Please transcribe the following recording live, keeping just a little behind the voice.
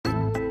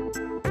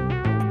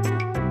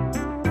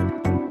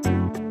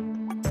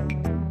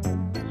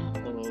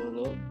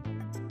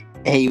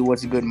Hey,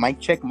 what's good? Mic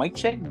check, mic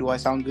check. Do I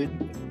sound good?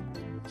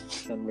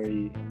 Sound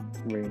very,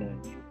 very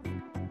nice.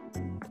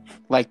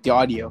 Like the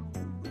audio?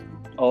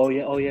 Oh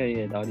yeah,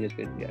 the audio is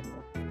good. Yeah.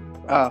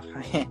 Oh,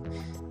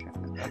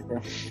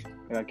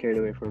 I got carried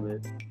away for a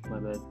bit. My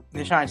bad.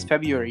 Nishan, it's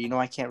February. You know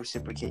I can't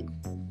reciprocate.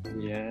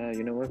 Yeah,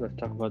 you know what? Let's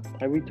talk about.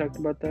 Have we talked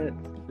about that?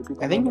 Do people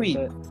I know think about we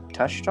that?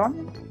 touched on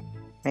it.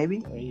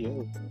 Maybe. Oh,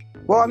 yeah.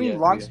 Well, I Maybe, mean,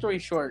 yeah, long yeah. story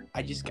short,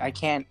 I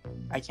can't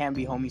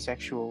be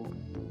homosexual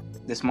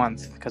this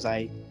month because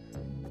I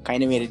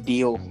kind of made a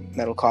deal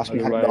that'll cost me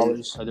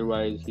 $100.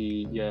 Otherwise,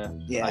 Yeah.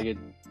 I get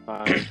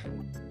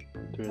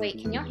 $5. Wait,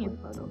 can y'all hear me?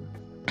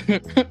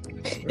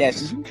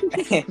 Yes.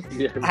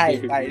 Yeah. Hi,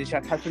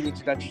 Nishan. Time for the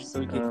introduction so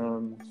we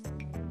can.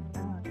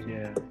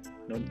 Yeah.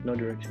 No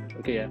direction.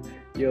 Okay, yeah.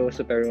 Yo, what's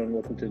up, everyone?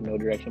 Welcome to the No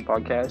Direction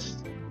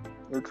podcast.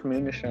 It's me,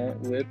 Nishant,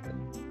 with.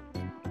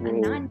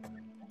 Anan.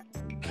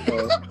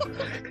 Oh.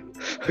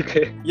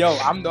 Okay. Yo,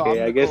 I'm the. Okay,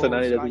 I'm I the guess co-host,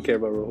 Anani not doesn't care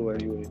you. about Rahul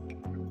anyway.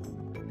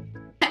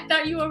 I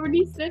thought you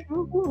already said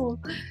Rahul.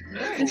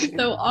 It's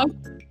so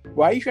awkward.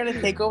 Why are you trying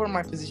to take over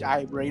my position? All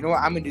right, bro. You know what?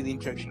 I'm going to do the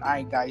introduction. All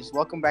right, guys.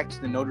 Welcome back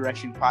to the No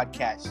Direction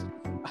podcast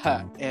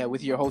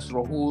with your host,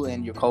 Rahul,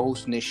 and your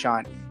co-host,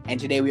 Nishan. And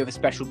today we have a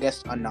special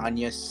guest,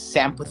 Ananya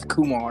Sampath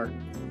Kumar.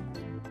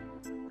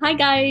 Hi,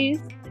 guys.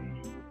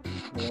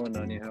 Hello,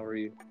 Anani. How are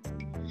you?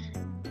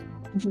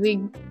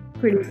 Doing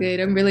pretty good.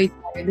 I'm really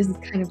tired. This is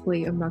kind of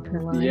late. I'm not going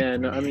to lie. Yeah,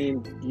 no, I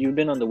mean, you've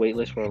been on the wait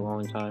list for a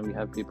long time. We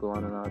have people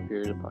on and off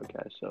here to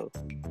podcast, so.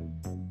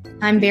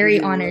 I'm very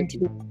honored to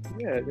be.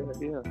 Yeah.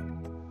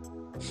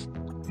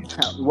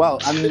 Well,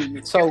 I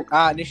mean, so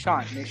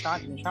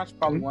Nishan's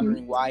probably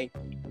wondering why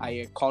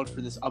I called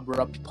for this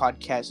abrupt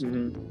podcast.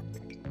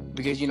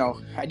 Because, you know,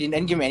 I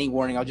didn't give him any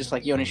warning. I was just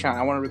like, yo, Nishan,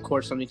 I want to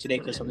record something today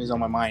because something's on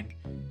my mind.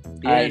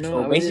 Yeah, Alright, no,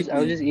 so I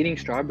was just eating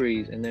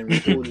strawberries, and then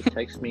Rahul just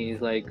texts me.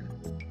 He's like,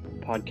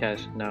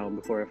 podcast now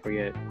before I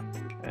forget.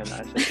 And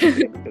I said,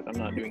 okay, because I'm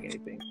not doing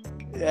anything.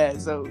 Yeah,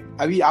 so,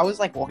 I mean, I was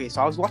like, okay,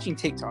 so I was watching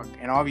TikTok,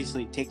 and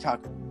obviously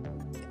TikTok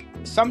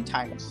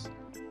sometimes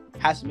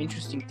has some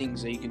interesting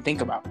things that you can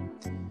think about.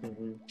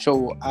 Mm-hmm.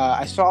 So,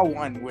 I saw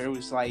one where it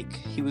was like,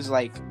 he was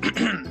like,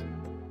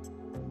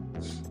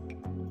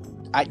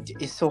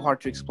 it's so hard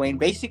to explain.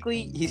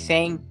 Basically, he's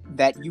saying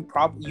that you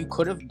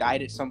could have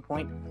died at some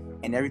point,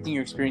 and everything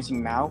you're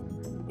experiencing now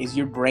is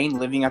your brain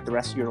living out the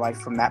rest of your life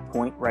from that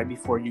point right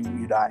before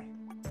you die.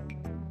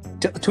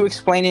 To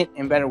explain it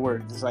in better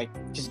words, it's like,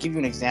 just give you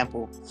an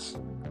example.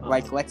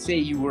 Like, let's say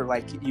you were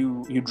like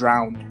you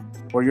drowned,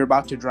 or you're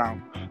about to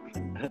drown.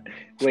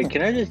 Wait,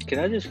 can I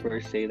just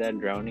first say that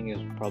drowning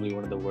is probably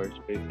one of the worst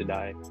ways to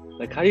die?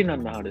 Like, how do you not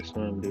know how to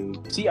swim,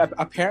 dude? See,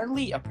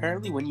 apparently,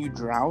 when you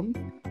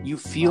drown, you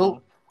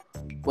feel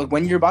like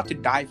when you're about to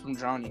die from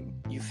drowning,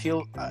 you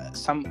feel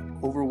some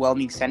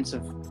overwhelming sense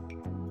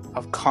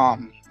of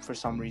calm for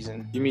some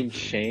reason. You mean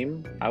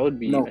shame? I would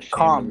be ashamed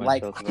calm, of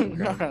like myself. If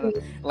I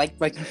drowned.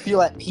 like you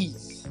feel at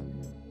peace.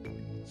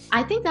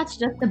 I think that's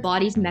just the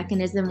body's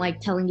mechanism, like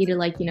telling you to,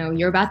 like, you know,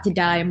 you're about to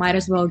die. Might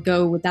as well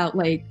go without,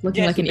 like,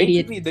 looking like an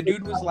idiot. The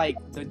dude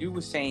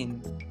was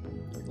saying,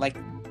 like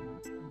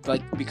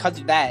because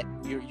of that,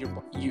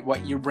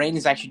 what your brain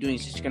is actually doing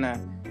is just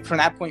gonna, from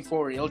that point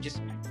forward, it'll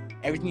just,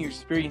 everything you're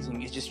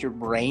experiencing is just your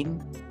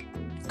brain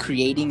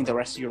creating the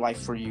rest of your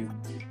life for you,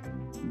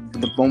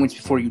 the moments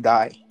before you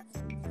die.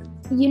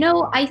 You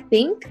know, I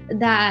think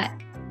that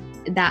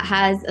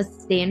has a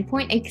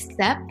standpoint,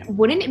 except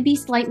wouldn't it be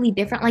slightly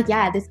different? Like,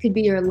 yeah, this could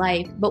be your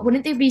life, but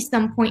wouldn't there be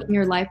some point in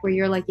your life where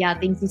you're like, yeah,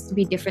 things used to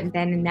be different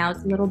then and now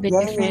it's a little bit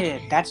different? Yeah,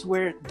 that's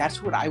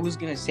what I was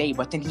gonna say,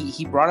 but then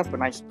he brought up a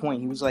nice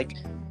point. He was like,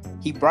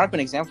 he brought up an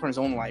example from his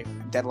own life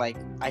that, like,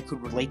 I could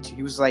relate to.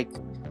 He was like,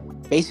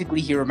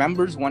 basically, he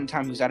remembers one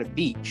time he was at a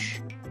beach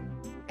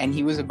and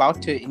he was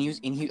about to,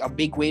 and a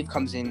big wave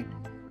comes in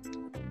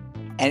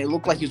and it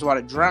looked like he was about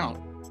to drown.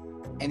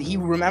 And he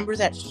remembers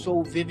that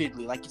so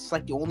vividly. Like, it's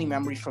like the only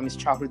memory from his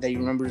childhood that he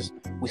remembers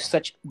with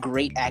such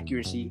great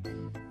accuracy.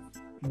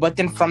 But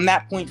then from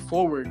that point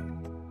forward,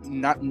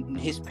 not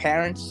his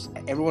parents,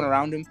 everyone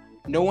around him,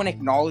 no one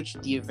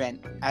acknowledged the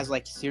event as,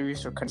 like,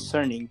 serious or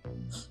concerning.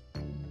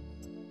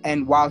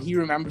 And while he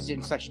remembers it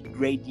in such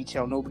great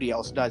detail, nobody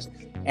else does.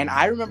 And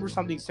I remember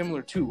something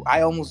similar too.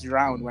 I almost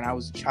drowned when I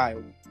was a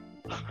child.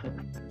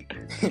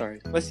 Sorry.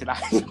 Listen,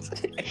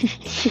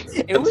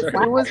 it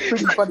was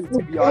pretty funny,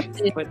 to be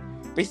honest. But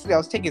basically, I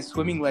was taking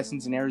swimming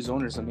lessons in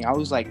Arizona or something. I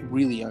was, like,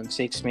 really young,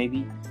 6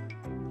 maybe.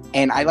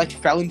 And I, like,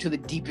 fell into the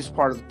deepest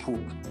part of the pool.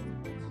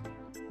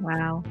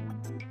 Wow.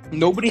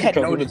 Nobody had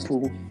noticed.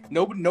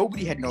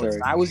 Nobody had noticed.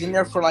 Sorry. I was in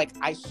there for, like,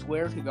 I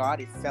swear to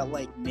God, it felt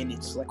like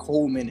minutes, like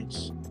whole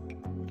minutes.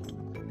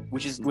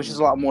 Which is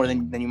a lot more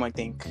than you might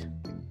think.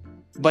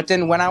 But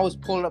then when I was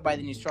pulled up by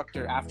the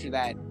instructor after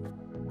that,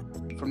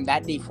 from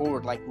that day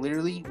forward, like,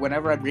 literally,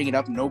 whenever I bring it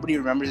up, nobody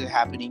remembers it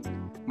happening.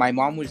 My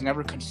mom was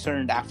never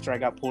concerned after I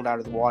got pulled out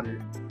of the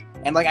water.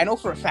 And, like, I know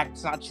for a fact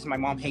it's not just my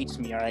mom hates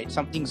me, all right?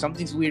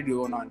 Something's weird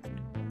going on.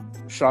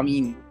 So, I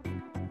mean,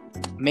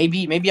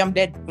 maybe I'm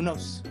dead. Who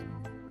knows?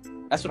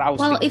 That's what I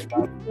was thinking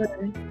about.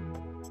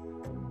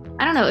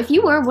 I don't know. If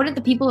you were, wouldn't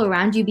the people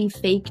around you be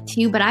fake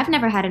too? But I've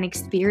never had an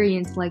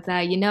experience like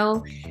that, you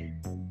know?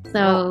 So.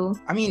 Well,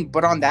 I mean,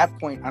 but on that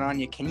point,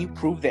 Ananya, can you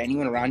prove that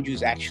anyone around you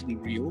is actually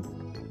real?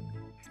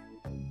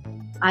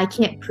 I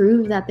can't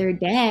prove that they're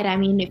dead. I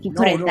mean, if you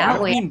put it I that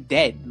don't way. mean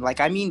dead. Like,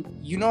 I mean,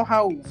 you know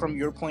how, from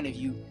your point of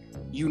view,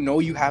 you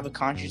know you have a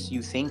conscience,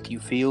 you think, you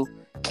feel.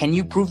 Can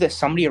you prove that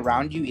somebody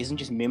around you isn't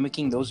just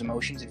mimicking those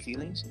emotions and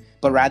feelings,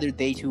 but rather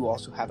they too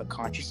also have a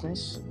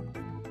consciousness?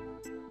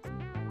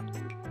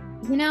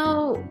 You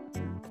know,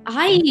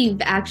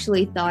 I've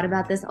actually thought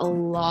about this a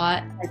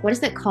lot. Like, what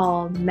is it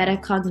called?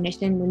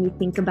 Metacognition, when you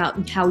think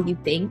about how you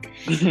think.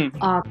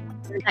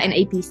 In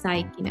AP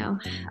Psych, you know.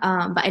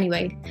 But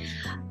anyway,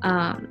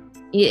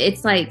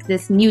 it's like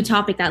this new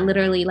topic that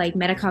literally, like,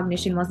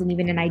 metacognition wasn't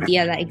even an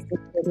idea that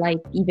existed, like,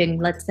 even,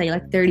 let's say,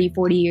 like 30,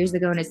 40 years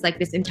ago. And it's like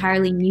this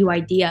entirely new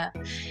idea.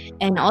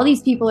 And all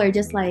these people are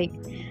just like,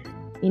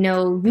 you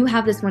know, you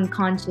have this one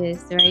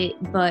conscious, right?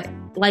 But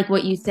like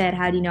what you said,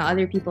 how do you know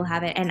other people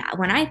have it? And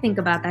when I think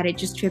about that, it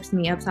just trips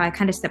me up. So I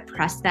kind of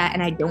suppress that,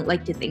 and I don't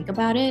like to think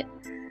about it.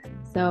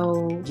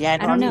 So yeah,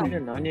 I don't know.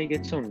 Nanya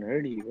gets so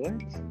nerdy.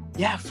 What?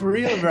 Yeah, for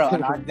real, bro.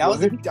 That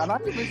was a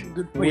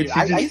good point.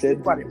 I used to think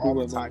about it all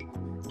the time.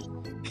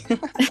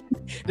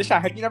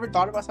 Deshaun, have you never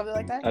thought about something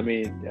like that? I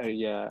mean,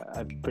 yeah,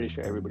 I'm pretty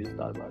sure everybody's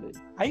thought about it.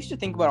 I used to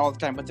think about it all the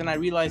time, but then I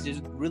realized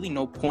there's really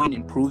no point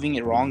in proving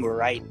it wrong or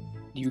right.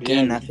 You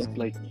gain nothing.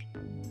 Like,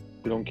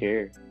 we don't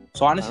care.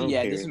 So honestly,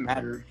 yeah, it doesn't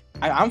matter.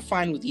 I'm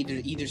fine with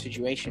either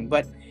situation,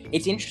 but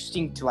it's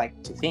interesting to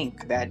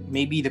think that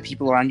maybe the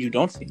people around you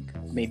don't think.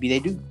 Maybe they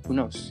do. Who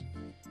knows?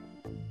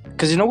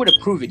 Because there's no way to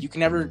prove it. You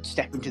can never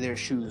step into their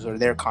shoes or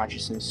their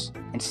consciousness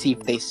and see if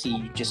they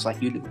see just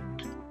like you do.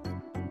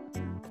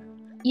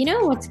 You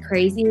know what's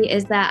crazy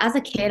is that as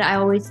a kid, I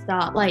always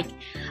thought, like,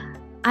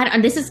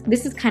 this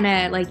is kind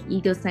of like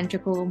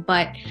egocentrical,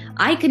 but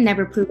I could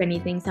never prove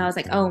anything. So I was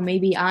like, oh,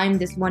 maybe I'm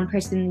this one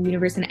person in the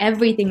universe, and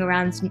everything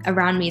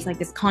around me is like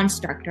this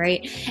construct,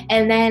 right?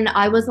 And then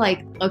I was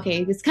like,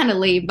 okay, this is kind of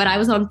lame, but I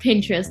was on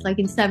Pinterest like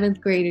in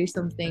 7th grade or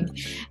something,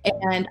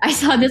 and I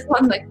saw this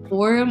one like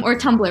forum or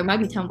Tumblr, it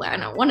might be Tumblr, I don't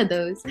know, one of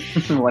those.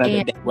 One of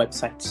the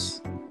websites.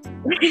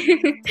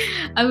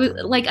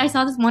 I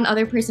saw this one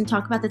other person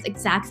talk about this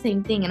exact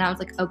same thing, and I was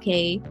like,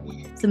 okay,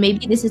 so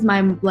maybe this is my,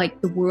 like,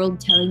 the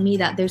world telling me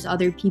that there's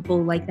other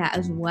people like that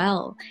as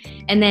well.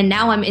 And then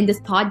now I'm in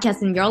this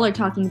podcast and y'all are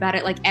talking about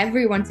it like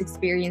everyone's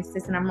experienced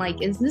this, and I'm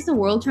like, is this a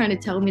world trying to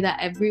tell me that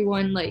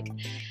everyone, like,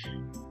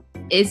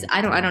 is,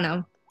 I don't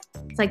know,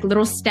 it's like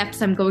little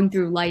steps I'm going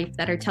through life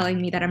that are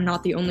telling me that I'm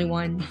not the only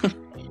one.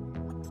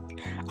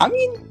 I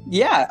mean,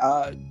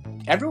 yeah,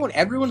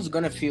 everyone's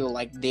gonna feel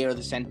like they're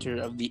the center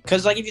of the,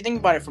 because, like, if you think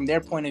about it from their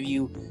point of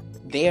view,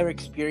 they are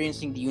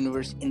experiencing the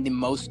universe in the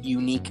most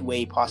unique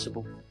way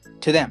possible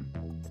to them,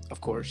 of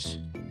course,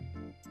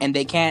 and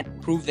they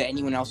can't prove that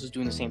anyone else is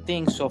doing the same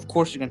thing. So of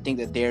course you're gonna think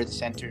that they're the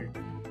center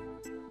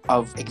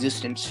of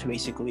existence.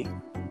 Basically,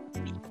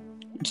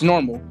 it's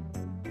normal,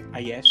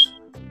 I guess.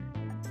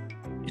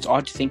 It's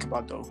odd to think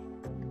about, though.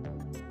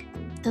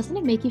 Doesn't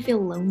it make you feel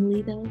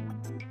lonely though?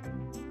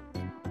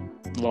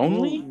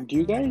 Lonely? Do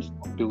you guys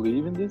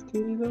believe in this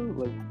theory though?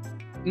 Like,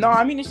 no,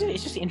 I mean, it's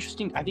just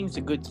interesting. I think it's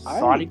a good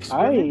thought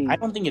experiment. I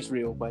don't think it's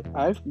real, but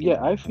I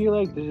feel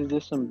like this is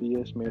just some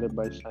BS made up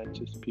by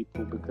scientist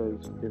people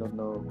because they don't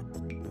know.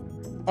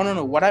 Oh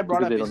no, what I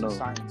brought up isn't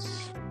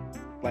science.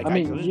 Like, I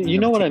mean, you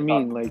know what I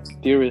mean, like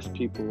theorist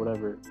people,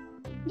 whatever.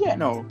 Yeah,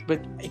 no,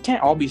 but it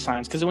can't all be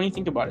science, because when you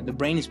think about it, the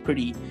brain is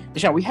pretty.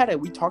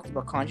 We talked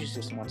about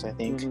consciousness once, I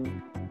think,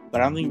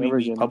 but I don't think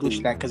we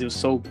published that because it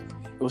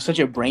was such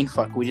a brain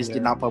fuck. We just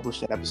did not publish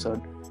that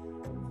episode.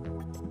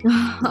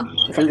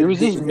 It was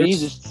just me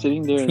just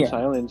sitting there in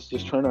silence,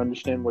 just trying to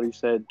understand what he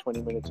said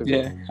 20 minutes ago.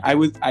 Yeah, I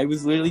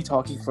was literally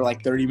talking for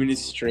like 30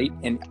 minutes straight,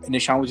 and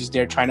Nishan was just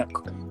there trying to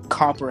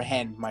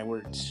comprehend my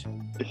words.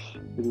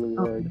 Really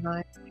hard.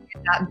 God,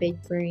 that big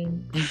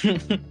brain.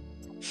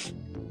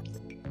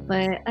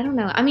 But I don't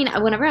know. I mean,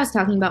 whenever I was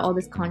talking about all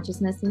this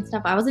consciousness and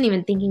stuff, I wasn't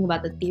even thinking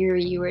about the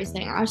theory you were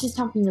saying. I was just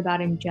talking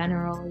about in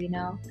general, you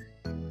know?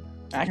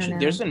 Actually,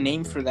 there's a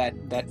name for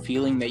that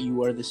feeling that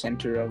you are the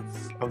center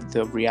of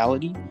the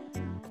reality.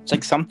 It's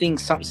like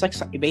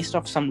it's like based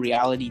off some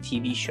reality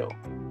TV show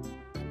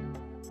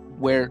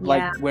where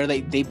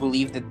they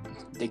believe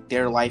that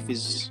their life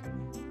is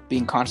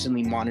being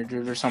constantly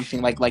monitored or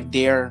something, like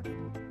they're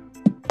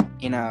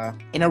in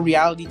a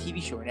reality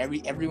TV show,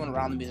 and everyone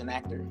around them is an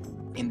actor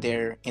in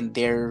their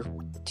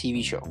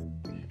TV show.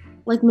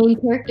 Like main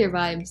character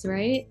vibes,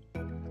 right?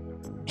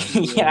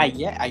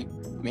 yeah,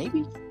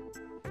 maybe.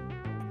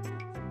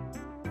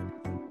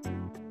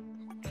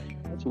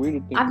 That's weird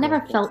to think. I've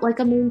never felt like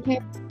a main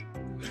character.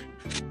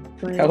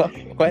 Hello?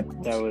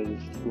 What? That was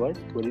what?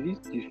 What did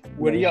he?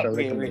 What do you?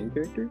 Wait. Main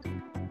character?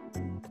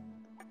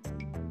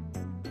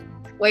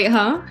 Wait,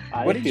 huh?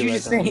 What did you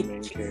just say?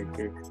 Main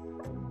character.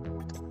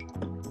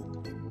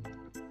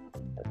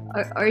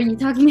 Are you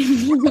talking to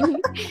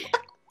me?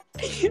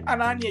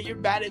 Ananya, you're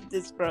bad at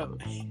this, bro.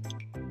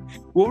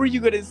 What were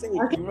you gonna say?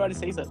 Okay. You were about to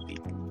say something.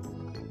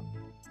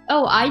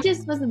 Oh, I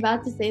just was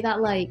about to say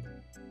that, like,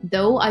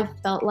 though I've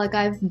felt like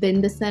I've been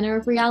the center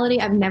of reality,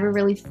 I've never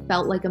really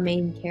felt like a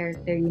main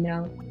character, you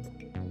know?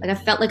 Like, I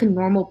felt like a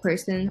normal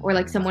person or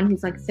like someone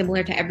who's like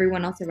similar to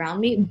everyone else around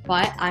me,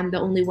 but I'm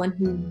the only one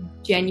who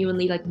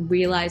genuinely like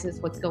realizes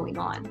what's going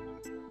on.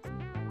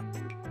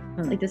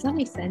 Like, does that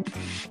make sense?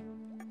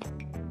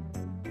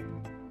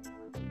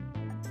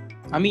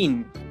 I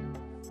mean,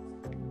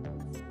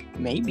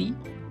 maybe.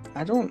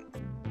 I don't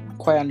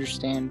quite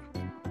understand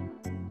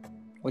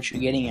what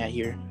you're getting at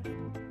here.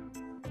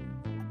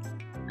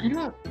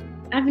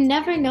 I've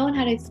never known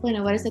how to explain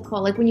it. What is it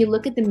called? Like when you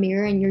look at the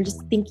mirror and you're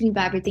just thinking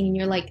about everything and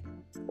you're like,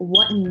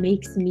 what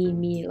makes me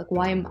me? Like,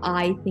 why am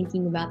I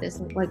thinking about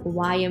this? Like,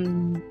 why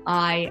am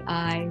I?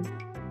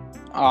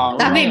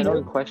 That I made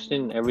don't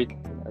question everything.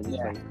 I just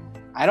like,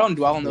 I don't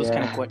dwell on those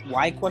Yeah. kind of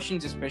why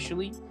questions,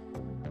 especially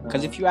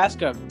because if you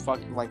ask a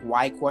like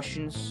why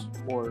questions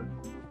or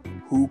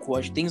who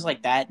question, things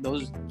like that,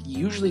 those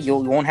usually you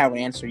won't have an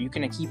answer. You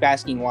can keep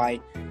asking why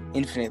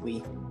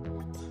infinitely.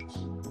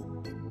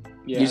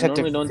 yeah, You just I have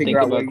to normally don't think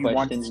figure out where about you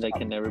want to questions that stop.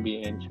 can never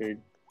be answered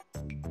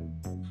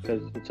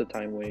because it's a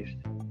time waste.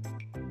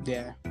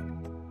 Yeah.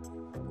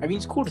 I mean,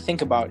 it's cool to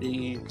think about.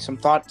 Some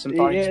thought.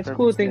 Yeah, it's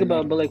cool to think experiments.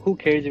 about, but like, who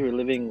cares if you're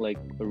living like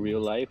a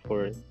real life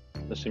or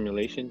a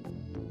simulation?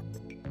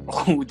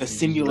 Oh, the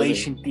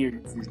simulation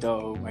theories,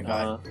 though. Oh my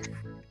god.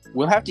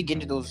 We'll have to get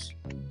into those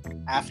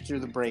after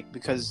the break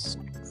because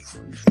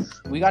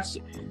we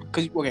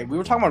we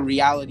were talking about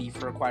reality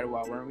for quite a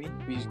while, weren't we?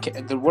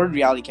 The word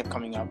reality kept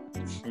coming up,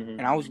 Mhm.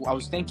 and I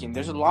was thinking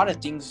there's a lot of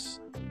things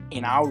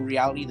in our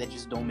reality that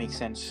just don't make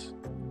sense.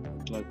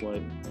 Like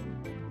what?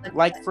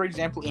 Like, for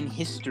example, in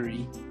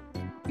history,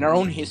 in our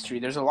own history,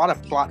 there's a lot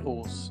of plot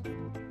holes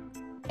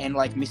and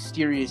like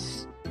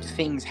mysterious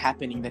things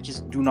happening that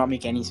just do not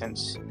make any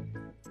sense,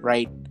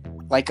 right?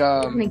 Like Give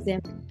an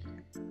example.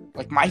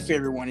 like my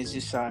favorite one is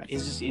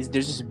there's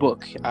this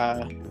book.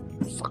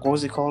 What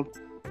was it called?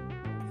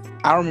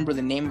 I don't remember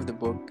the name of the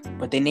book,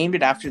 but they named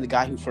it after the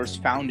guy who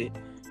first found it.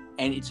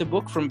 And it's a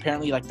book from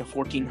apparently like the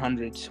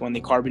 1400s when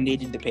they carbon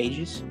dated the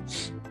pages.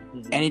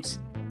 Mhm. And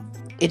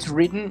it's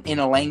written in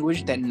a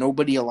language that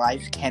nobody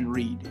alive can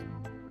read.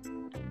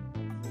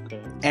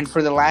 Okay. And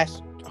for the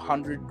last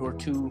 100 or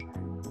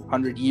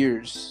 200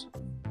 years,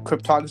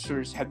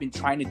 cryptographers have been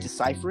trying to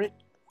decipher it,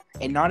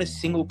 and not a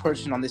single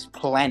person on this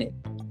planet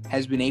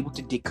has been able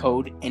to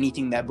decode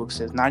anything that book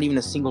says, not even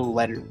a single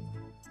letter.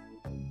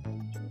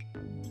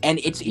 And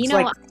it's You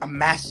know, like a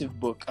massive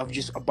book of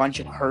just a bunch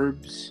of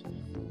herbs,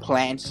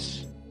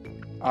 plants.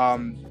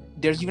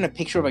 There's even a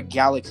picture of a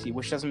galaxy,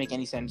 which doesn't make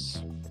any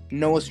sense.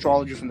 No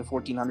astrologer from the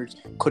 1400s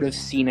could have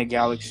seen a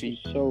galaxy.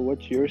 So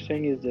what you're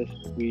saying is that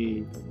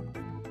we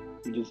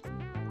just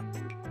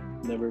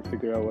never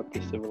figure out what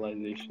the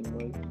civilization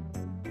was.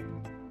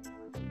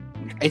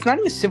 It's not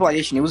even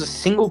civilization. It was a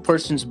single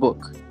person's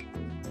book.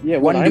 Yeah,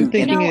 One what I'm dude,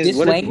 thinking and is, this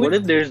what language-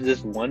 if there's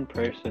this one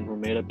person who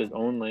made up his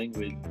own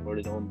language or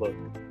his own book?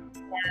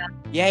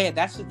 Yeah,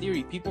 that's the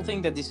theory. People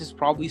think that this is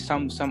probably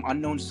some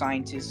unknown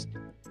scientist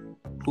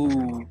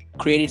who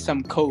created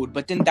some code,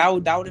 but then that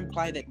would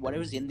imply that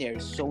whatever's in there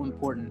is so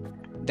important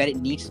that it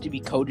needs to be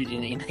coded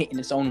in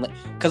its own.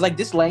 Because like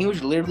this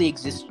language literally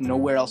exists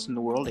nowhere else in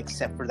the world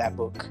except for that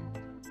book.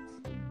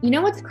 You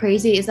know what's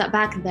crazy is that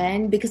back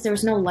then, because there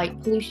was no light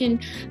pollution,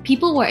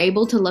 people were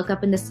able to look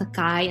up in the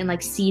sky and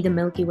like see the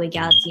Milky Way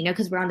galaxy, you know,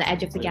 because we're on the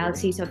edge of the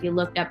galaxy. So if you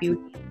looked up, you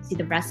would see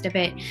the rest of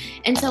it.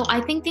 And so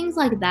I think things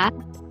like that,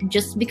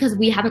 just because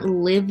we haven't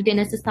lived in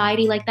a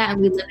society like that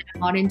and we live in a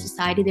modern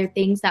society, there are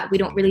things that we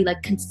don't really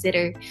like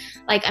consider.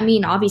 Like, I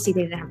mean, obviously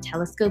they didn't have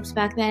telescopes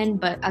back then,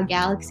 but a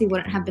galaxy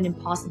wouldn't have been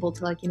impossible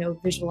to like, you know,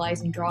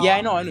 visualize and draw. Yeah,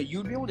 I know.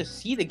 You'd be able to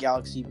see the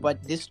galaxy,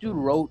 but this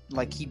dude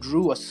he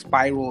drew a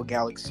spiral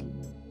galaxy.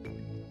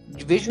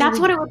 Visually, That's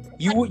what it was.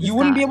 you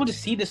wouldn't be able to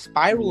see the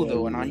spiral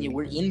though, Ananya.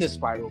 We're in the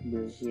spiral.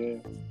 Yeah.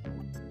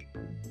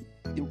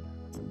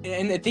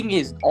 And the thing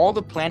is, all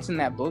the plants in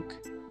that book,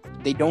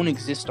 they don't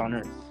exist on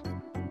Earth.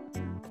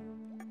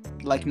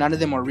 Like, none of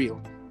them are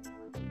real.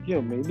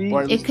 Yo, maybe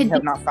Or at least we could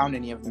have be- not found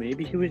any of them.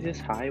 maybe he was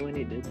just high when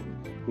he did this.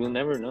 We'll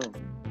never know.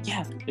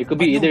 Yeah. It could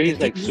But be no, either the he's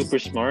like thing is- super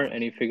smart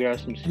and he figured out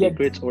some Yeah.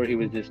 secrets, or he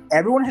was just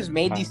Everyone has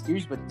made these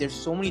theories, but there's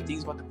so many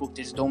things about the book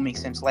that just don't make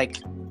sense. Like,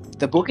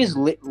 the book is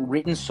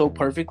written so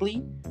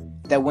perfectly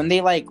that when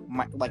they like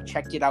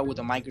checked it out with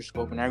a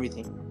microscope and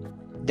everything,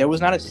 there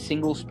was not a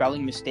single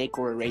spelling mistake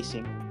or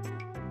erasing.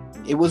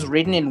 It was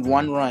written in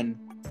one run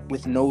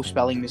with no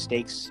spelling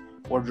mistakes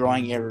or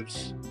drawing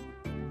errors.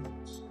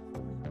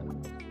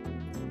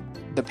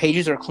 The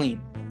pages are clean.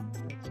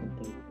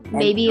 something. And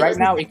Maybe it right was-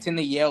 now it's in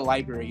the Yale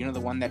library. You know, the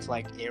one that's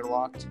like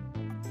airlocked.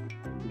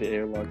 The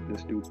airlocked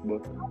this dude's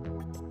book.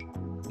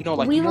 You know,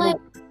 like we you know, like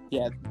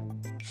yeah.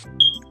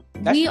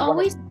 That's we the one-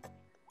 always.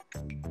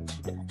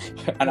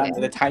 And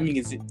the timing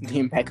is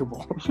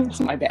impeccable. It's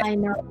my bad. I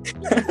know.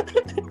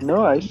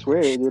 No, I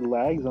swear, there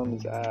lags on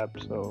this app,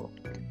 so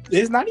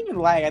There's not even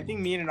lag. I think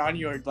me and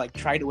Anya are like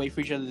trying to wait for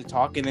each other to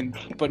talk,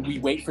 but we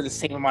wait for the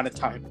same amount of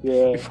time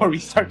yeah. before we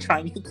start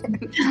trying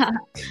again.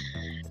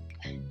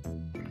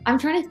 I'm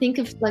trying to think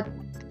of like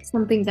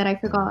something that I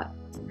forgot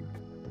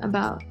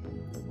about.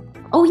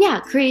 Oh yeah,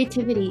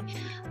 creativity.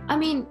 I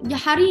mean,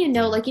 how do you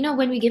know? Like,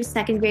 when we give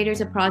second graders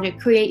a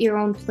project, create your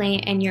own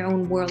plant and your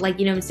own world.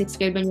 Like, in sixth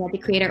grade, when you had to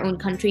create our own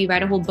country,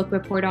 write a whole book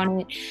report on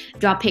it,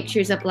 draw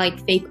pictures of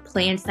like fake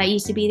plants that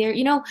used to be there.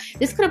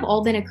 This could have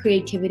all been a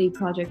creativity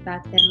project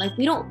back then. Like,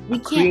 we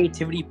can't.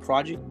 Creativity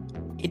project.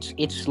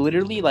 It's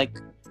literally like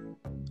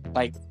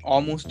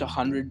almost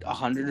 100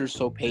 or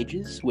so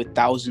pages with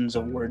thousands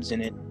of words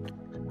in it.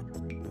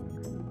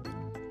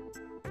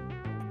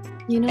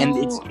 And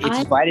it's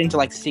divided into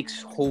like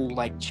 6 whole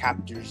like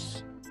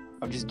chapters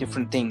of just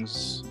different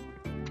things.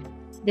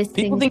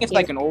 People think it's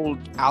like an old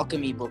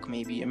alchemy book,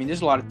 maybe. I mean,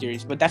 there's a lot of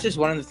theories, but that's just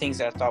one of the things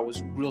that I thought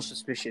was real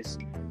suspicious.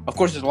 Of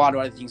course, there's a lot of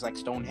other things like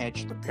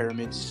Stonehenge, the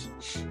pyramids,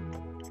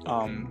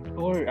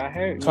 or I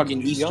heard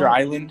fucking Easter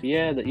Island.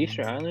 Yeah, the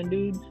Easter Island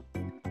dudes.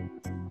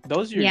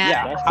 Those are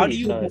How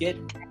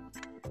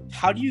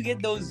do you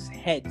get those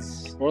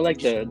heads? Or like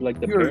the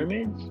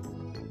pyramids?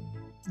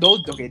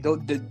 Those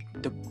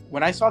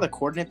when I saw the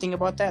coordinate thing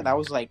about that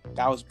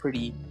was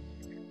pretty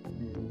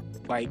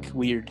like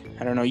weird.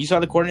 I don't know. You saw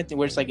the coordinate thing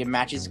where it's like it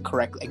matches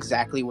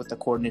exactly with the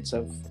coordinates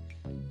of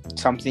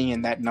something,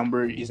 and that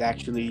number is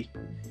actually,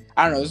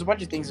 I don't know. There's a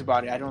bunch of things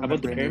about it. I don't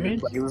remember the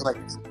pyramids. But it was like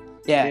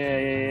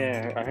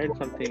Yeah. I heard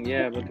something.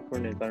 Yeah, about the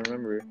coordinates. I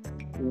remember.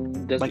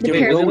 Does like it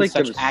built like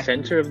such the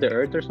center of the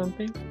Earth or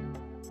something?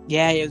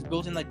 Yeah, it was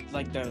built in like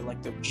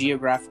the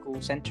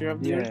geographical center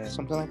of the Earth,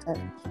 something like that.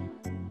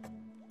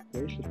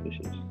 Very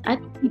suspicious. I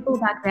think people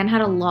back then had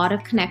a lot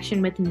of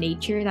connection with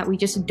nature that we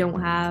just don't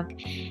have.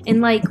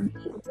 And like we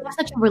have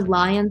such a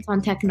reliance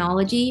on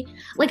technology.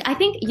 Like I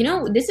think,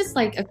 this is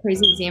like a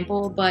crazy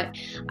example, but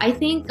I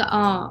think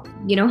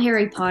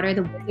Harry Potter,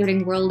 the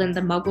Wizarding World and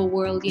the Muggle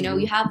world,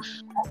 you have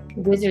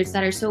wizards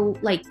that are so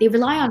like they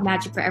rely on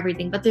magic for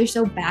everything, but they're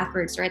so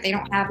backwards, right? They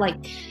don't have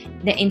like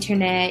the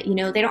internet,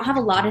 they don't have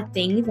a lot of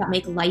things that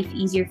make life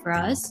easier for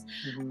us.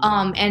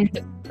 And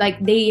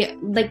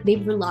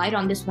they've relied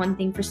on this one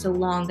thing for so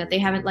long that they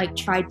haven't like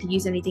tried to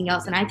use anything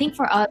else. And I think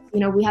for us,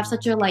 we have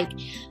such a like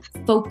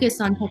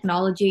focus on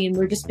technology, and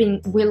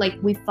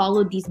we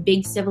followed these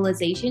big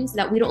civilizations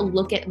that we don't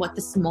look at what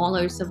the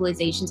smaller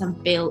civilizations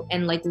have built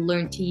and like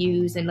learned to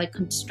use and like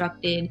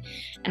constructed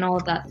and all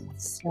of that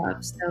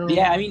stuff. So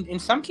yeah, I mean, in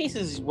some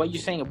cases what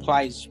you're saying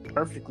applies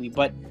perfectly,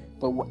 but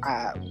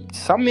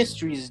some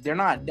mysteries, they're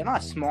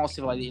not small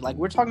civilizations. Like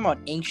we're talking about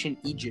ancient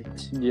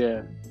Egypt.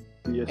 Yeah,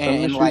 some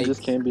mysteries like,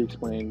 just can't be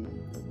explained.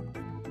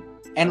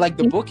 And like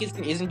the book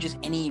isn't just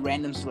any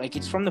random, like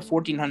it's from the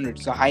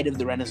 1400s, the height of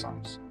the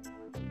Renaissance.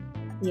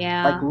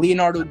 Yeah, like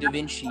Leonardo da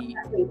Vinci.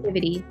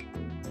 Creativity.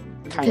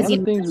 Kind of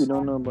things we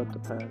don't know about the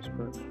past,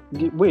 but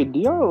wait, do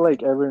y'all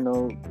like ever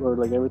know or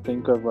like ever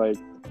think of like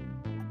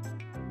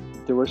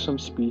there were some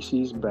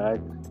species back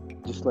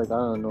just like, I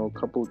don't know, a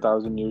couple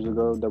thousand years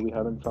ago that we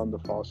haven't found the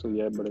fossil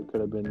yet, but it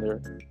could have been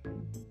there?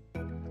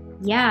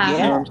 Yeah. You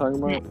know what I'm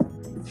talking about?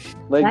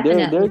 Like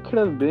there could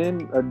have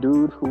been a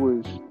dude who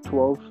was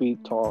 12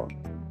 feet tall,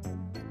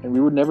 and we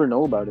would never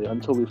know about it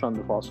until we found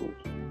the fossils.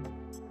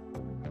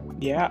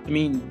 Yeah, I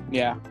mean,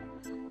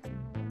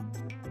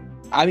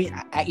 I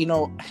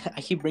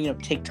keep bringing up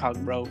TikTok,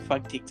 bro.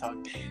 Fuck TikTok.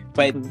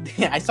 But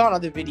I saw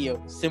another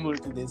video similar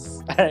to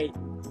this. All right,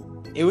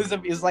 it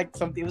was like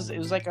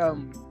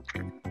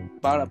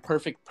about a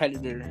perfect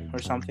predator or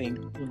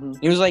something.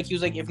 He was like,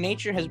 if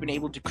nature has been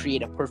able to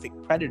create a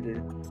perfect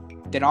predator,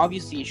 then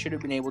obviously it should have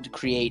been able to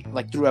create,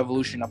 like through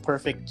evolution, a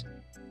perfect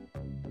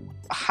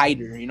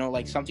hider.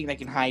 Like something that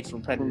can hide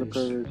from predators.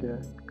 From the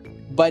predators, yeah.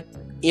 But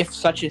if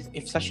such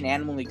an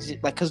animal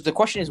exists, like, because the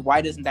question is,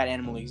 why doesn't that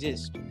animal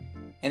exist?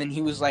 And then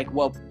he was like,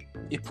 well,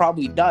 it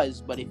probably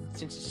does, but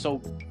since it's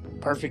so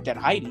perfect at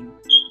hiding,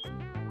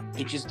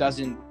 it just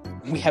doesn't.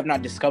 We have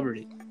not discovered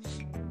it.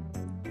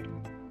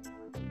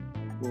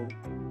 Cool.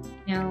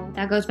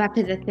 That goes back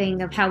to the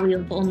thing of how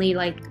we've only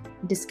like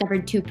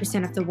discovered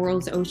 2% of the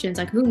world's oceans.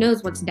 Like, who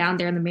knows what's down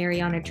there in the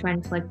Mariana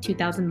Trench, like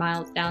 2,000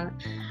 miles down,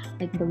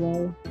 like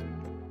below.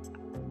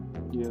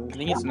 Yeah, I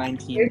think it's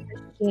 19.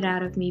 Shit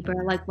out of me, bro.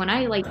 Like when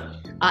I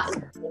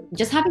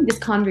just having this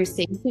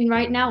conversation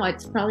right now,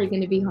 it's probably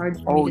going to be hard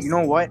for me. Oh, you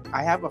know what?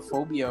 I have a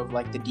phobia of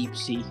like the deep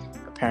sea.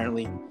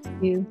 Apparently,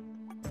 you.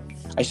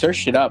 I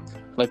searched it up,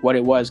 like what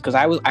it was, because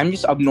I'm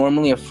just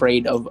abnormally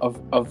afraid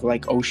of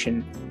like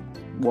ocean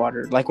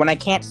water. Like when I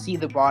can't see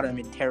the bottom,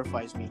 it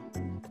terrifies me.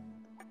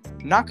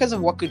 Not because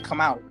of what could come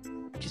out,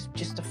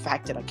 just the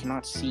fact that I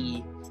cannot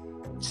see.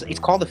 It's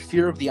called the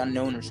fear of the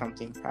unknown or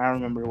something. I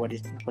don't remember what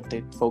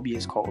the phobia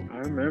is called. I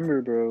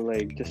remember, bro,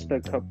 like just a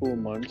couple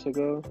months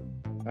ago,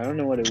 I don't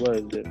know what it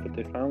was, but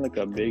they found like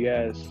a big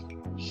ass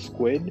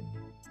squid,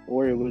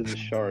 or it was a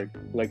shark,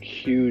 like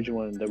huge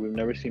one that we've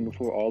never seen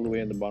before, all the way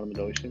in the bottom of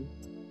the ocean,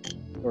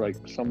 or like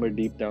somewhere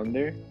deep down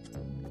there.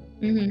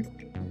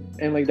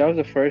 And like that was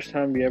the first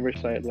time we ever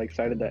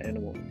sighted that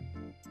animal,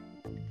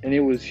 and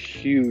it was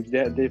huge.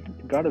 They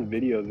got a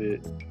video of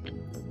it.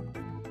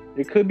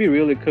 It could be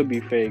real, it could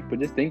be fake, but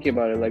just thinking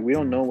about it, like we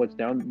don't know what's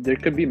down. There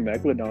could be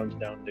megalodons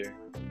down there.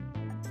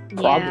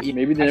 Probably.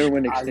 Maybe they never Actually,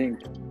 went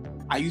extinct.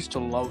 I used to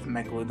love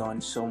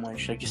Megalodon so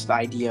much. Like, just the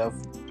idea of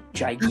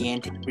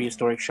gigantic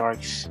prehistoric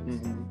sharks.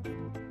 Mm-hmm.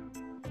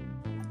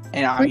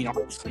 And I mean,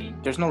 honestly,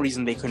 there's no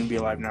reason they couldn't be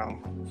alive now.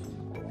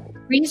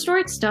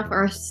 Prehistoric stuff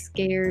are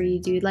scary,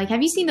 dude. Like,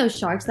 have you seen those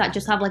sharks that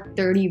just have like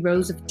 30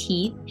 rows of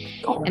teeth?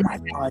 Oh And- my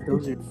god,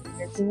 those are.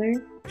 Circular,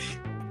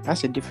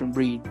 That's a different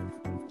breed.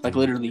 Like,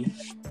 literally.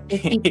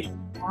 50 feet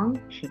long.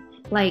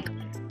 Like,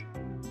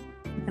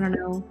 I don't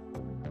know.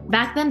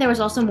 Back then, there was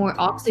also more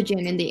oxygen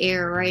in the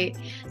air, right?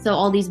 So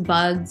all these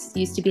bugs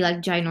used to be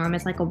like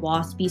ginormous. Like a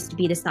wasp used to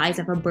be the size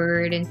of a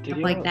bird and stuff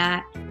like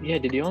that. Yeah,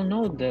 did you all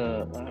know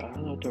the I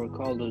don't know what they were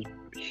called, those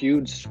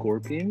huge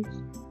scorpions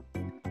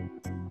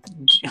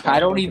I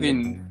don't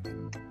even.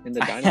 in the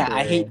dinosaur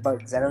I era? hate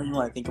bugs. I don't even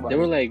want to think about They it.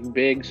 were like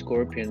big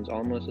scorpions,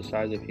 almost the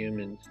size of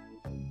humans.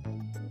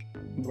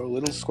 Bro,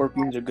 little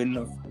scorpions are good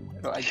enough.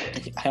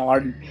 I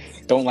already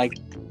don't like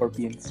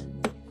scorpions.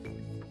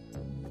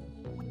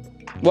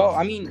 Well,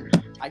 I mean,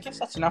 I guess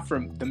that's enough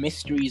for the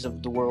mysteries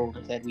of the world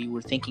that we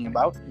were thinking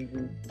about.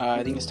 Mm-hmm.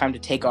 I think it's time to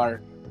take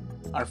our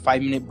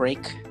 5-minute break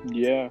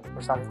Yeah.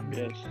 or something.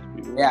 Yes.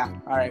 we will. Yeah.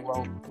 All right.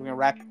 Well, we're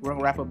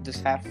gonna wrap up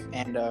this half,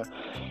 and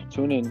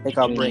Tune in. Take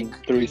our in break.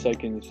 3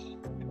 seconds.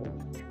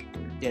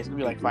 yeah, it's gonna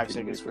be like 5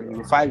 seconds for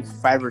you.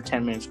 5 or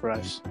 10 minutes for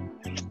us.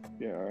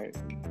 Yeah. All right.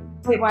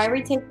 Wait, why are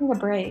we taking a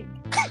break?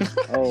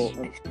 Oh,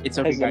 It's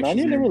okay, has guys. Emmanuel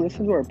she's never here.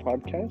 listened to our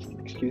podcast?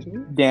 Excuse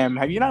me. Damn,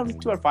 have you not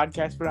listened to our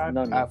podcast for that?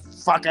 No.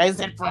 Fuck, I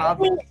said for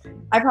nothing.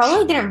 I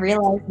probably didn't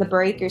realize the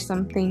break or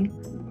something.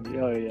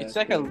 Oh yeah. It's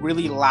like a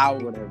really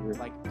loud, whatever.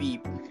 like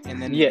beep,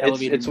 and then Yeah, the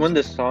elevator it's when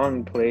the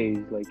song plays,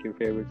 like your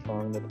favorite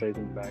song that plays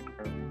in the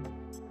background.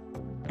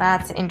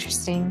 That's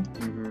interesting.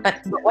 Mm-hmm. But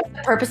what's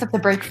the purpose of the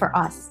break for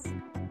us?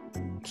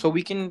 so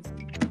we can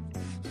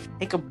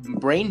take a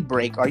brain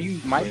break. My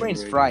Brain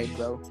brain's break. fried,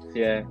 bro.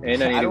 Yeah,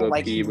 and I I need to don't go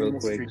like pee human real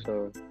quick. history.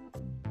 So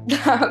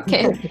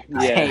Okay.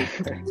 yeah.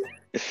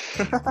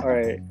 All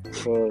right.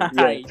 Well, yeah.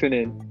 Alright. Tune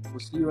in. We'll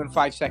see you in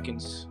 5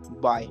 seconds.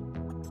 Bye.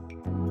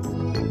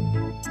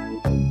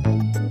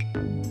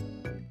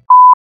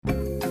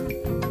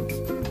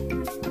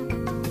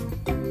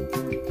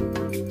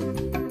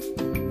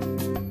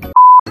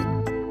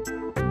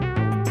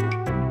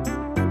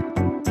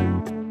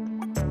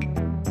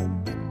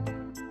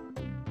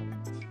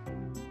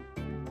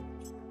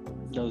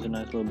 That was a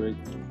nice little break.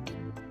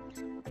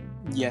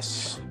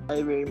 Yes.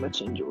 I very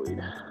much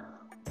enjoyed.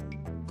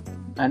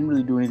 I didn't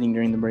really do anything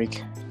during the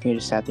break. I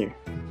just sat there.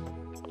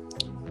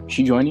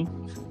 She joining?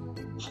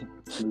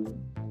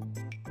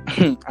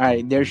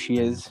 Alright, there she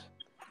is.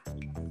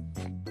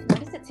 What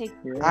does it take?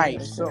 Yeah.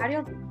 Alright, so How do you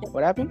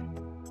what happened?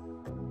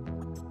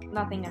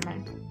 nothing in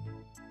mind?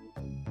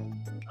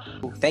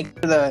 Thank you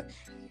for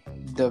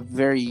the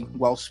very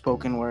well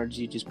spoken words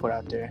you just put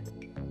out there.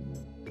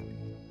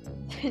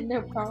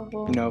 No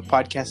problem. You know,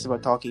 podcasts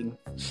about talking.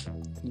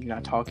 You're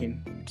not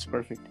talking. It's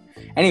perfect.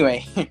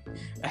 Anyway,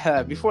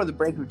 before the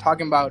break, we were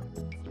talking about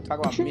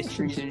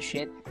mysteries and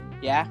shit.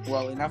 Yeah.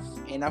 Well,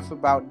 enough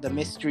about the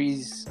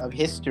mysteries of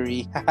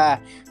history.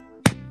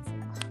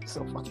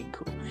 So fucking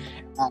cool.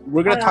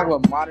 We're gonna talk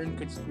about modern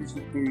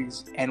conspiracy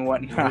theories and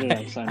whatnot.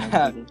 Yeah, sign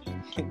up for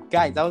this.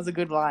 Guys, that was a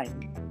good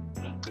line.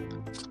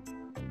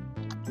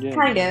 Yeah.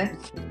 Kinda.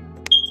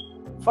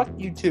 Fuck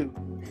you too.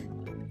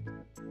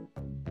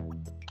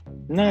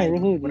 No,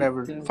 Rahul,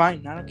 Whatever. yeah.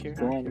 Fine. I don't care.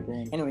 Go on, go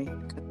on. Anyway,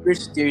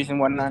 conspiracy theories and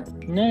whatnot.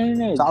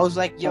 No. So I was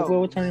like, Talk about yo,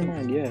 what's on your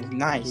mind, yeah.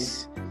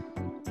 nice.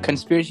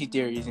 Conspiracy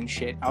theories and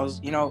shit. I was,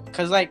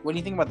 because like when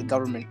you think about the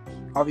government,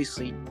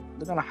 obviously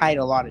they're gonna hide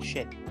a lot of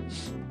shit.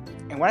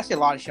 And when I say a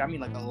lot of shit, I mean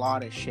like a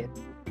lot of shit.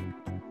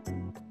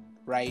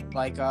 Right?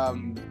 Like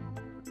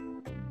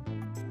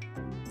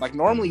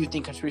normally you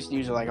think conspiracy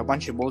theories are like a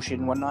bunch of bullshit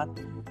and whatnot.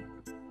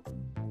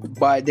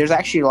 But there's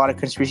actually a lot of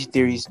conspiracy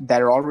theories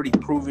that are already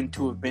proven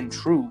to have been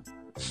true.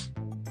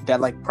 That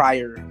like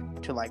prior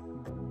to like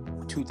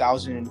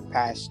 2000 and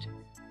past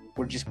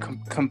were just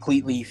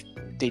completely.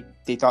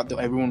 They thought that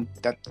everyone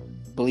that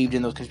believed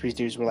in those conspiracy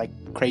theories were like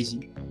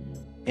crazy.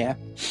 Yeah,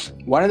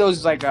 one of those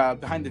is like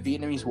behind the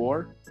Vietnamese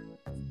War.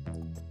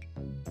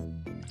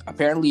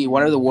 Apparently,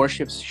 one of the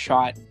warships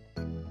shot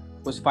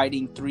was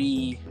fighting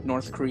 3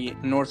 North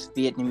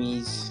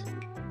Vietnamese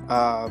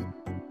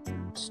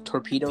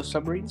torpedo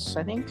submarines,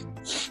 I think,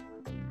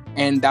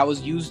 and that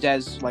was used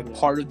as like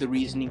part of the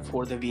reasoning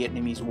for the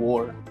Vietnamese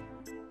War.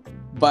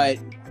 But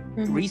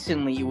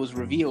recently, it was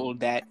revealed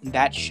that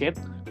that ship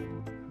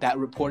that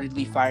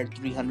reportedly fired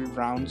 300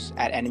 rounds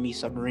at enemy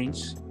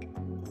submarines,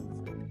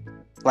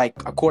 like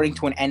according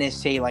to an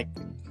NSA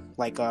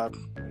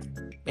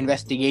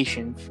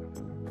investigation,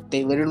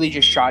 they literally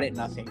just shot at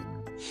nothing.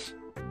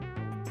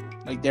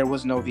 Like there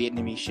was no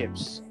Vietnamese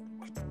ships.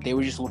 They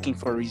were just looking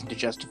for a reason to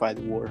justify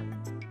the war.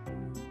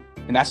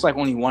 And that's like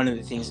only one of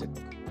the things that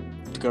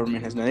the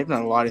government has done. They've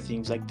done a lot of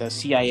things. Like the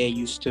CIA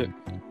used to,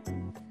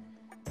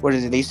 what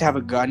is it? They used to have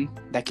a gun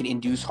that could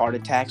induce heart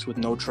attacks with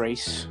no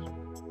trace.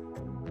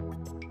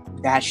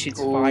 That shit's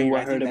fire.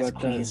 I heard think that's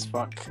about clean that. as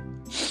fuck.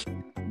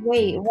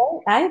 Wait,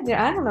 what? I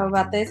don't know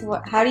about this.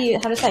 How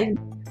does that?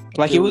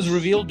 Like it was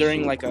revealed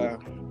during like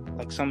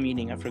some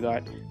meeting, I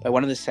forgot, by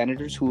one of the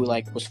senators who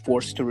like was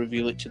forced to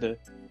reveal it to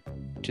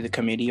the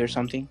committee or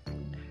something.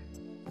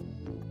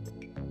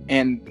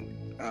 And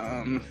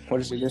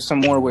what is it? There's some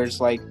more where it's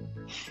like,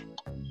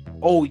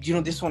 oh, you know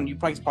this one. You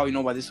probably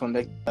know about this one.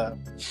 Like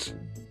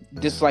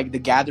this like the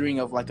gathering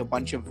of like a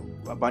bunch of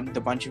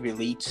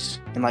elites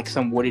in like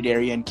some wooded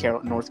area in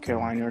North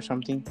Carolina or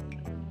something.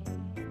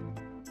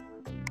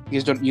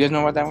 You guys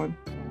know about that one?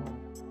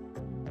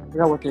 I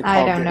forgot what they're called.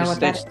 I don't know what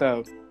that is.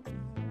 The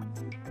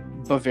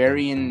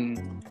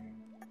Bavarian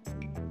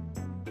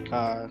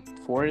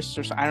forest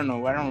or something. I don't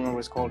know. I don't remember what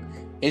it's called.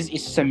 It's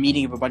just a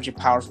meeting of a bunch of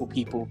powerful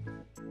people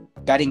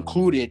that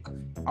included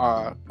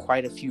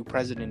quite a few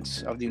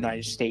presidents of the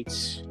United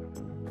States.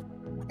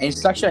 And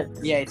it's such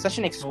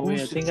an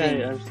exclusive I think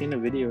thing. I've seen a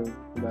video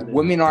about it.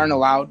 Women aren't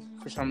allowed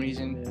for some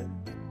reason.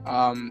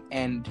 Yeah.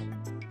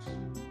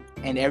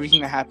 And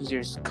everything that happens there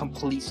is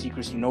complete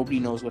secrecy. Nobody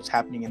knows what's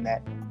happening in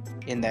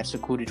that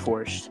secluded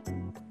forest.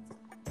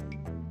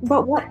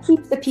 But what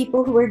keeps the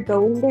people who are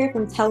going there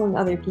from telling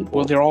other people?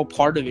 Well, they're all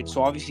part of it,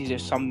 so obviously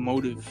there's some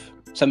motive,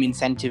 some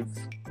incentive.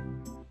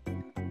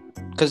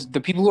 Because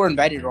the people who are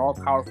invited are all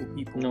powerful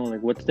people. No,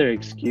 like, what's their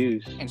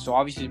excuse? And so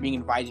obviously they're being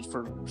invited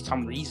for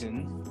some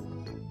reason.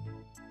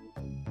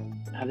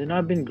 Have they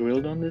not been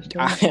grilled on this?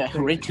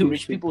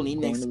 Rich people need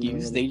an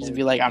excuse. They just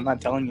be like, I'm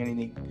not telling you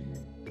anything.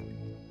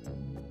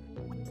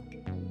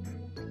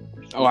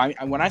 Oh,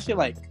 when I say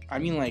like, I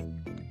mean like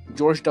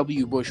George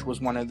W. Bush was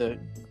one of the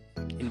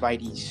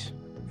invitees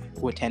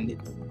who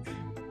attended.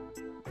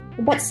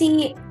 But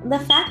see, the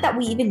fact that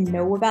we even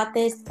know about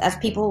this as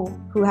people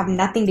who have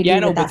nothing to do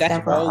with that stuff. Yeah,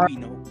 no, but that's all we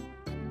know.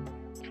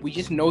 We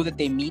just know that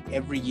they meet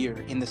every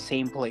year in the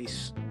same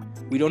place.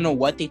 We don't know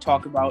what they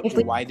talk about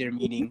or why they're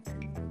meeting.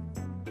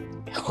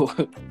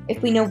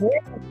 If we know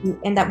where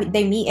and that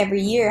they meet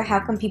every year, how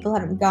come people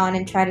haven't gone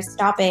and tried to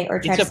stop it or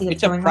try to see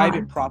what's going on? It's a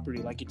private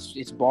property. Like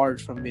it's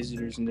barred from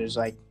visitors, and there's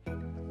like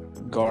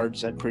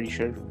guards. I'm pretty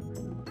sure.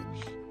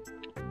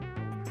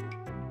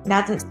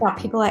 That doesn't stop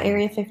people at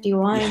Area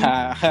 51.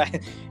 Yeah,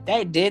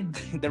 that did.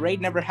 The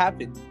raid never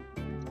happened.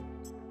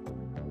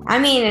 I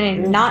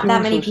mean, not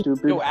that many people.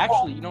 No,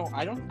 actually,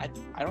 I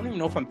don't even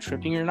know if I'm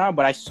tripping or not,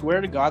 but I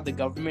swear to God, the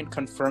government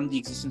confirmed the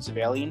existence of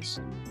aliens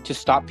to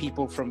stop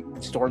people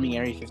from storming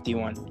Area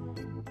 51.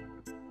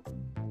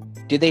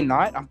 Did they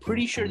not? I'm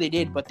pretty sure they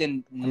did, but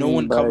then no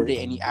one covered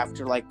it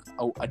after like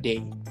a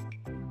day.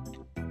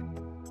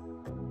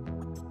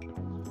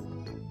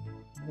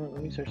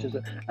 Let me search this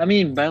up. I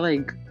mean, by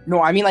like...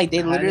 No, I mean like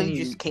they literally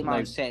just came out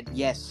and said,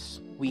 yes,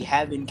 we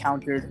have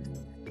encountered...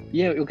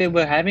 Yeah, okay,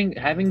 but having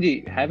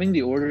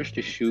the orders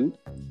to shoot,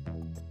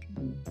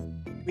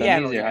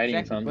 means they're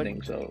hiding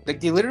something. So like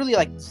they literally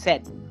like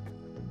said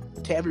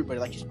to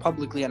everybody, like just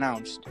publicly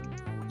announced,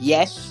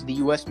 yes, the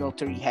U.S.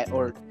 military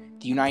or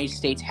the United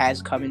States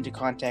has come into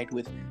contact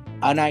with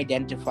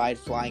unidentified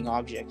flying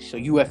objects, so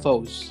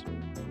UFOs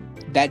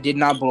that did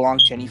not belong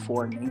to any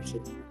foreign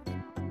nation.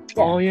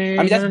 Yeah. Oh yeah,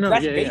 I mean that's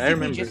I basically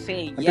remember. just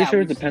saying, I'm pretty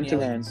sure it's the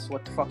Pentagon. Aliens.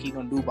 What the fuck are you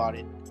gonna do about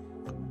it?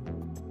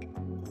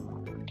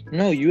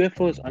 No,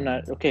 UFOs are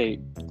not okay.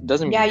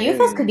 Doesn't yeah, mean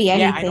UFOs could be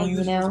anything. Yeah, I know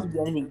UFOs could be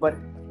anything, but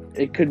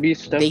it could be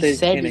stuff they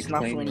said can't it's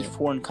not explain from any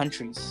foreign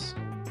countries.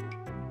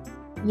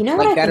 You know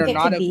what I think it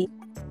could be?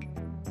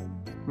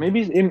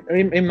 Maybe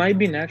it might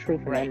be natural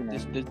phenomena.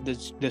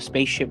 Right, the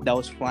spaceship that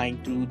was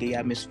flying through the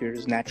atmosphere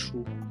is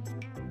natural.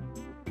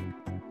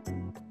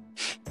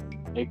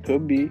 It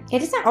could be. It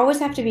doesn't always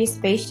have to be a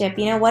spaceship.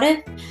 You know, what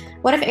if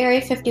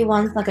Area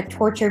 51's like a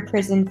torture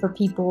prison for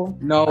people?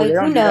 No, like, they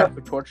don't do that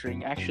for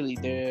torturing. Actually,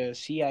 the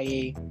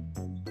CIA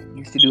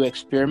used to do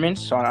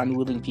experiments on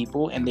unwilling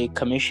people, and they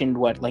commissioned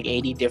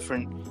 80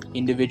 different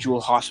individual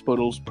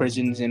hospitals,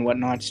 prisons, and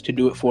whatnots to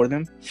do it for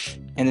them,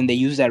 and then they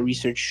use that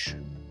research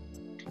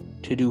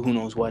to do who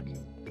knows what.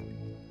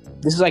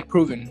 This is like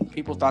proven.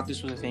 People thought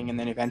this was a thing, and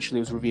then eventually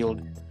it was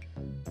revealed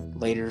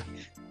later,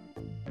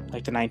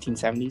 like the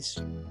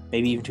 1970s,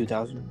 maybe even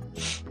 2000.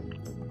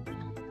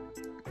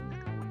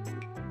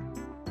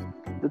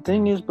 The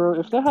thing is, bro,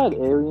 if they had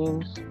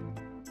aliens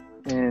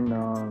in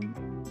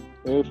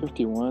Area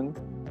 51,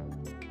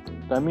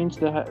 that means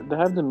they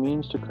have the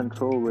means to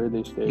control where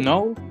they stay.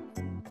 No.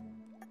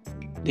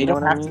 They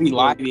don't have to be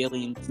live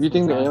aliens. You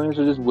think the aliens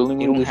are just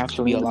willingly They don't have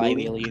to be alive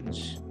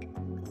aliens.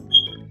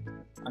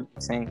 I'm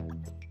just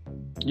saying.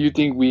 You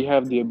think we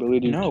have the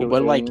ability to kill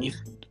but aliens? like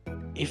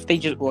if they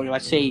just, well,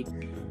 let's say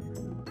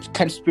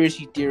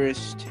conspiracy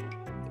theorist,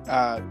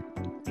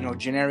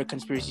 generic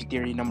conspiracy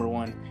theory number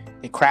one,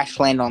 they crash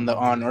land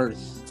on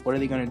Earth. What are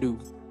they gonna do?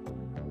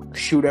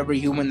 Shoot every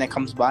human that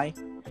comes by?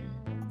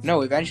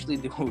 No, eventually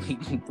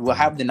we'll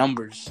have the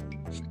numbers.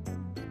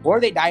 Or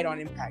they died on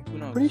impact. Who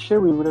knows? Pretty sure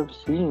we would have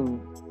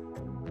seen.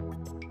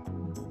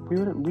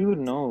 We would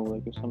know,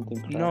 like, if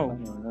something crashed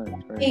on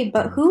Earth, right? Hey,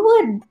 but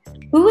who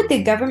would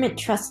the government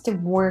trust to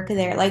work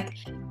there? Like,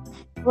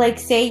 like,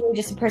 say you're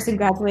just a person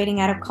graduating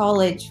out of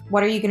college,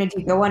 what are you gonna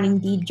do? Go on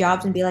Indeed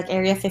Jobs and be like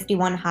Area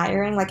 51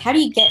 hiring? Like, how do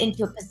you get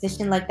into a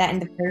position like that in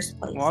the first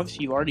place? Well,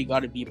 obviously, you've already got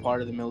to be a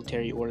part of the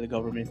military or the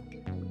government.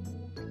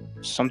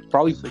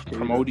 Probably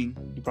promoting.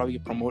 You probably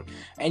get promoted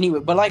anyway.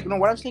 But like,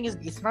 what I'm saying is,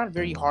 it's not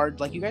very hard.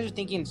 Like, you guys are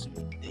thinking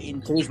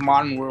in today's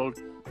modern world,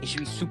 it should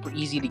be super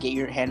easy to get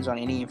your hands on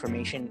any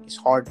information. It's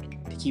hard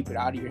to keep it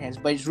out of your hands,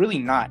 but it's really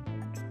not.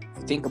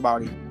 If you think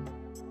about it,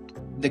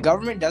 the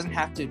government doesn't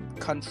have to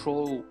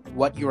control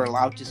what you're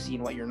allowed to see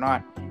and what you're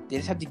not. They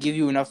just have to give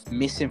you enough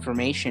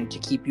misinformation to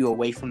keep you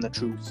away from the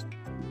truth.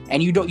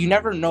 And you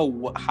never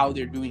know how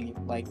they're doing it.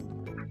 Like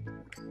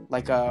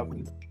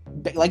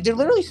they're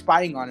literally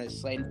spying on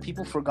us, and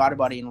people forgot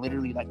about it in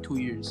literally like 2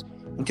 years.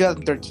 In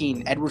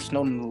 2013, Edward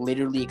Snowden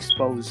literally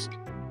exposed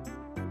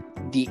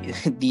the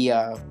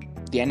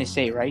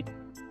NSA, right,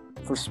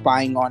 for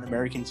spying on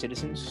American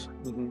citizens.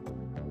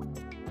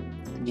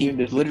 Mm-hmm. He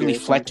literally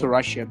fled to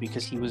Russia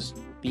because he was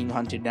being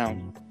hunted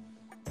down.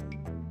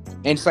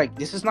 And it's like,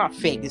 this is not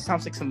fake. This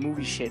sounds like some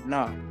movie shit.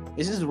 No,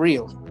 this is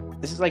real.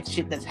 This is like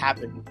shit that's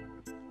happened.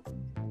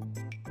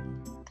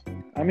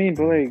 I mean,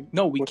 but like,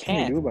 no, we what can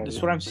you can't. do about That's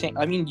it? what I'm saying.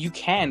 I mean, you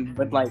can,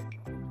 but like,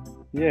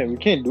 yeah, we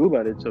can't do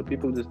about it. So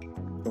people just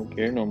don't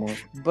care no more.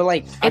 but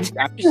like, I'm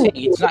just saying,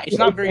 it's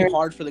not very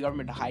hard for the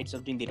government to hide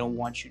something they don't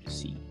want you to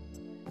see.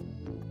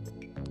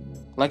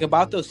 Like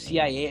about those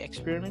CIA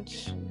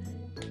experiments,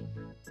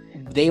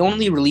 they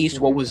only released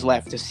what was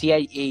left. The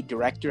CIA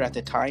director at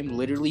the time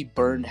literally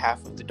burned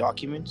half of the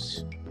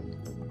documents,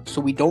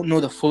 so we don't know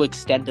the full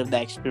extent of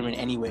that experiment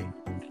anyway.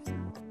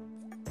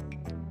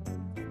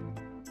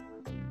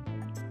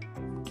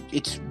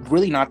 It's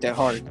really not that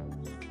hard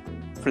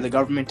for the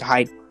government to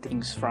hide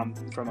things from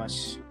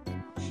us.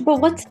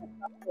 But what's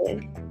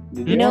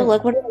you know,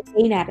 like, what are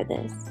they gain out of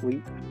this?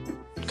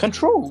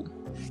 Control.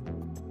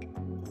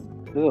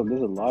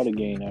 There's a lot of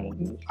gain out of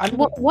this.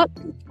 What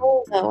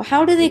control though?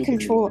 How do they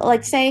control?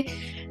 Like, say,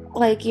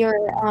 like you're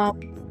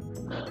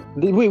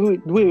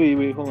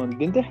Wait, hold on.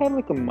 Didn't they have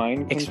like a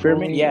mind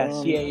experiment? Yeah,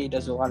 CIA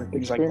does a lot of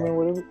things like that.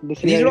 Whatever.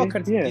 These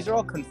are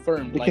all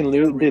confirmed. They like, can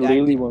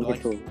literally want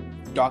like, control.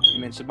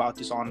 Documents about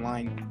this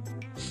online.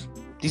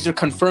 These are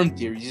confirmed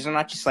theories. These are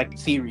not just like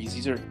theories.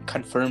 These are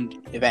confirmed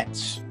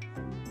events.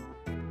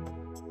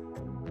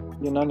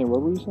 Yeah, Nani,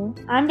 what were you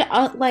saying? I'm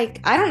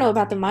like, I don't know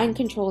about the mind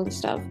control and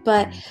stuff,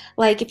 but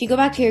like, if you go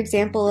back to your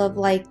example of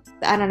like,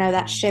 I don't know,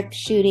 that ship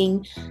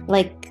shooting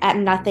like at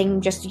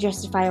nothing just to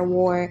justify a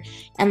war,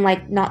 and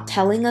like not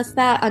telling us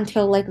that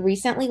until like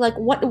recently, like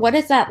what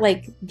does that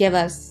like give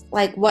us?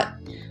 Like what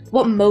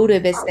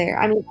motive is there?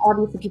 I mean,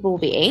 obviously people will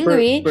be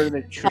angry for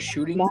the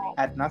shooting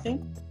at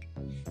nothing.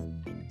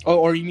 Oh,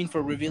 or you mean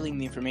for revealing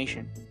the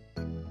information?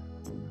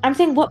 I'm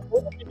saying, what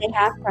motive do they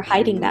have for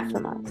hiding that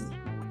from us?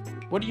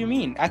 What do you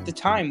mean? At the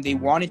time, they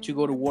wanted to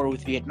go to war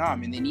with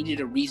Vietnam, and they needed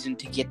a reason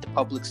to get the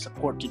public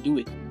support to do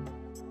it.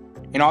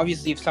 And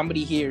obviously, if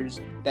somebody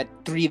hears that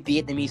 3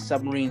 Vietnamese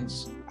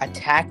submarines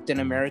attacked an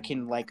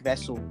American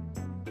vessel,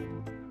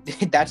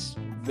 that's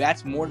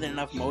more than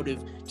enough motive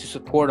to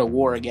support a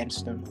war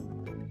against them.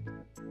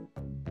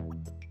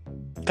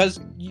 Because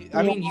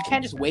I mean, you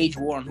can't just wage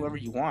war on whoever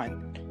you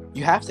want.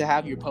 You have to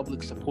have your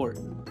public support.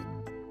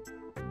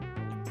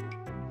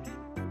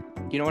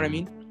 You know what I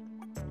mean?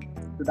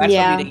 So that's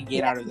something they can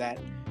get out of that.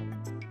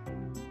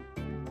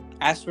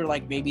 As for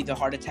maybe the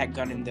heart attack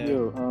gun and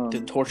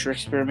the torture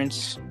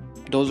experiments,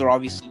 those are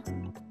obviously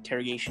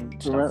interrogation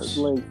stuff.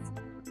 Speaking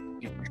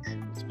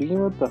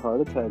about the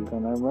heart attack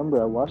gun, I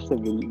remember I watched a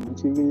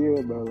YouTube video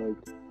about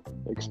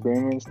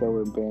experiments that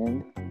were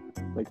banned,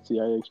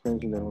 CIA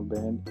experiments that were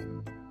banned,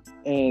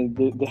 and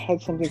they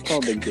had something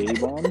called the gay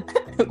bomb.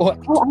 What?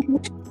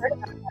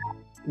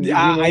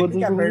 I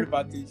think I've heard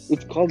about this.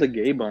 It's called a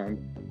gay bomb.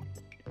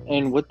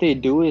 And what they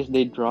do is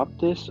they drop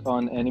this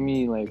on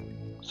enemy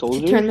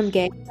soldiers. To turn them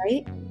gay,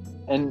 right?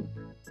 And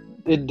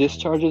it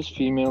discharges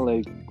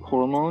female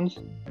hormones,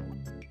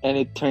 and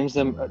it turns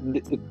them.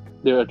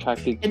 They're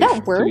attracted Did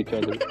that work? to each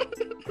other.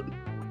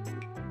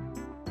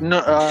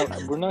 No,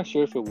 we're not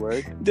sure if it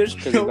worked. There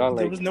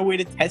was no way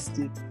to test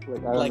it. I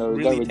don't know. It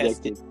really got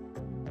rejected.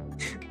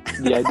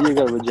 The idea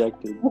got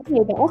rejected.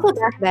 Okay, but also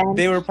back then,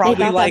 they were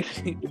probably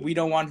we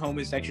don't want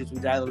homosexuals.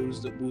 We'd rather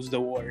lose the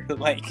war.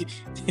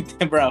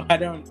 Bro, I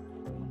don't.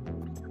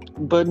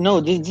 But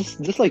no, just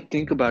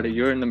think about it.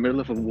 You're in the middle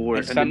of a war,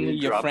 and suddenly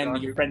your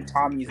friend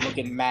Tommy is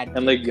looking mad,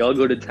 and y'all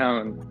go to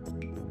town.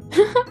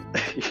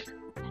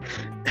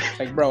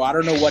 Bro, I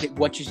don't know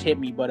what just hit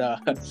me, but I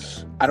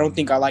don't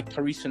think I like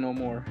Teresa no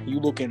more.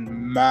 You looking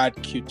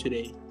mad cute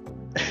today.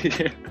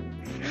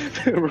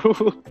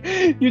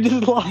 You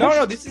just lost.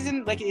 No, this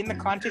isn't in the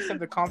context of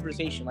the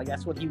conversation.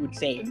 That's what he would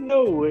say.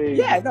 No way.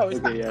 Yeah, no, it's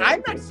not. Yeah,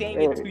 I'm not saying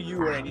it to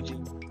you or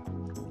anything.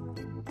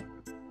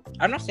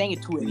 I'm not saying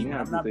it to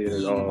anyone. I'm not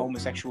being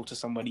homosexual to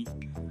somebody.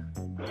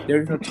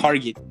 There's no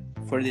target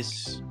for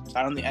this. So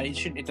I don't think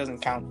it doesn't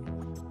count.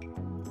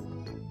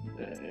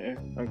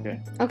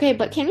 Okay. Okay,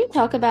 but can we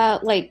talk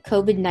about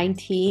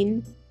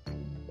COVID-19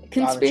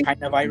 conspiracy?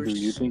 China virus. Do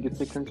you think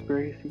it's a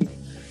conspiracy?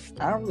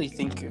 I don't really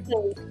think.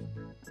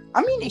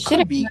 I mean, it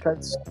Shouldn't could be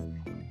because,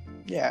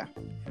 yeah,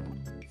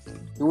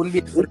 it wouldn't be.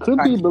 It could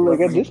be, but like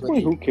at this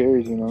point, who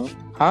cares? You know?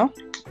 Huh?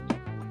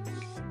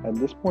 At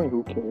this point,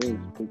 who cares?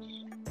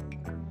 It's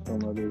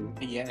some other.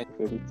 Yeah.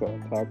 It's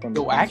an attack on.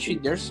 No, actually,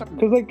 there's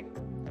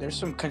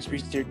some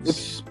conspiracy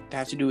theories that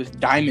have to do with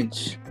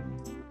diamonds.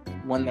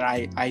 One that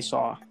I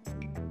saw.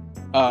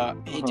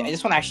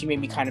 This one actually made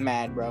me kind of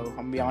mad, bro. I'm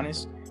gonna be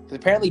honest. Because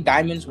apparently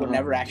diamonds were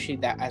never actually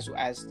that as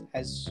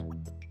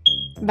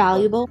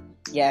valuable.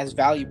 Yeah, as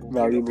valuable.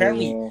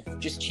 Apparently,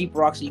 just cheap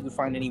rocks that you could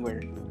find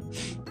anywhere.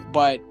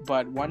 But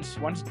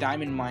once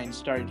diamond mines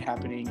started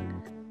happening,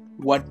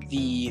 what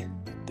the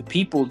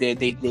people did,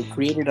 they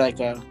created like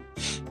a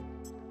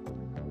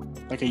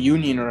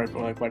union or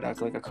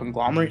like a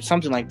conglomerate,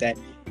 something like that,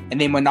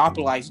 and they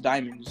monopolized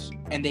diamonds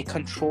and they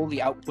control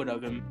the output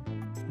of them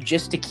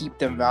just to keep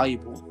them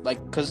valuable.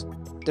 Like, because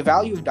the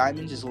value of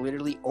diamonds is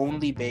literally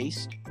only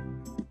based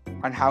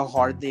on how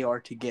hard they are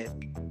to get.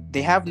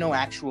 They have no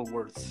actual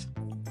worth.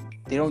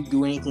 They don't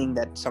do anything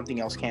that something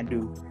else can't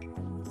do.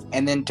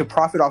 And then to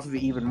profit off of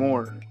it even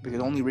more, because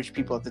only rich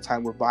people at the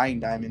time were buying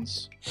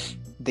diamonds,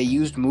 they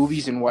used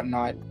movies and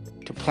whatnot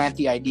to plant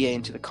the idea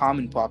into the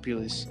common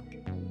populace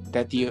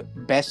that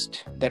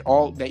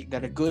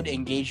that a good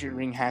engagement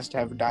ring has to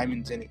have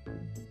diamonds in it.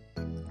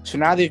 So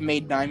now they've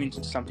made diamonds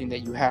into something that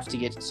you have to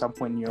get at some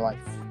point in your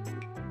life.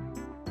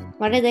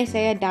 What did they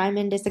say? A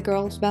diamond is a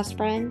girl's best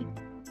friend?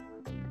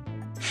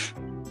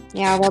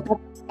 Yeah, well,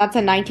 that's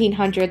a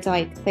 1900s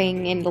like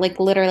thing in like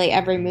literally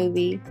every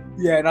movie.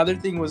 Yeah, another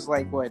thing was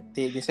like what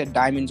they said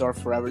diamonds are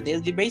forever. They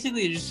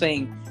basically are just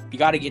saying you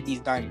got to get these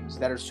diamonds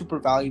that are super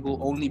valuable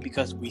only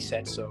because we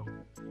said so.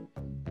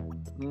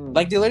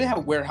 Like they literally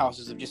have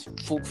warehouses of just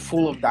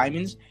full of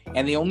diamonds,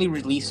 and they only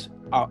release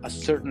a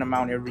certain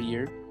amount every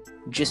year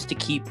just to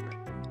keep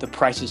the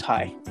prices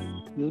high.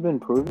 This has been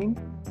proven?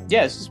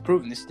 Yeah, this is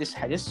proven.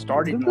 This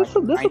started. There's a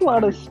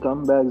lot of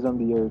scumbags on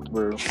the earth,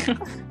 bro.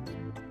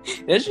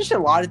 There's just a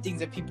lot of things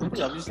that people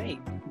do. I'm just saying.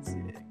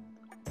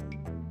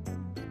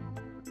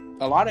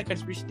 A lot of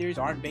conspiracy theories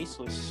aren't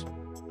baseless,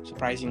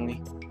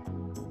 surprisingly.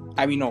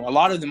 I mean, no, a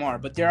lot of them are,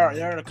 but there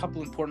are a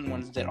couple important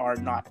ones that are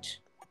not.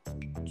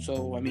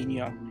 So, I mean,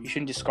 you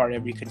shouldn't discard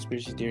every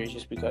conspiracy theory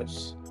just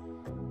because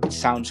it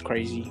sounds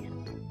crazy.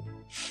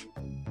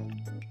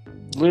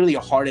 Literally a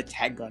heart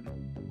attack gun.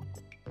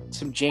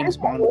 Some James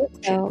Bond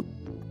shit.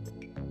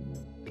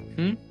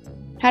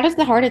 How does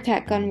the heart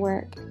attack gun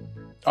work?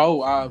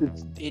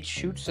 It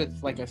shoots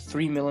like a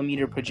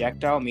 3mm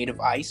projectile made of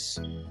ice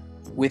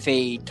with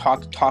a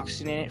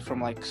toxin in it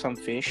from like some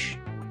fish.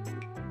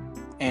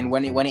 And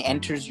when it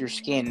enters your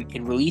skin,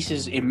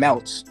 it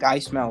melts. The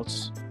ice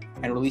melts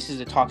and releases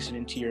the toxin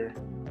into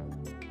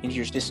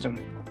your system.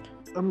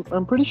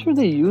 I'm pretty sure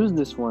they used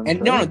this one.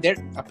 And right? No,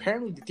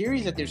 apparently the theory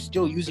is that they're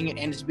still using it,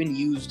 and it's been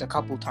used a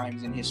couple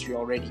times in history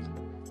already.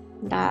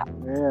 That.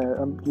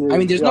 Yeah. I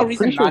mean, there's no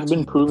reason sure not it's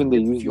been proven they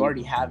use if you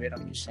already have it.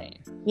 I'm just saying.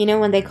 You know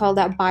when they call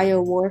that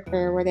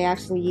bio-warfare, where they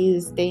actually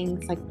use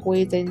things like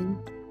poison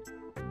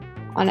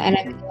on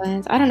enemy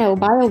lands? I don't know.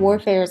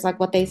 Bio-warfare is like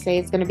what they say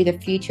is going to be the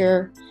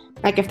future.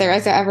 Like if there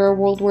is ever a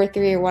World War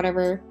III or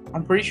whatever.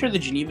 I'm pretty sure the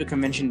Geneva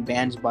Convention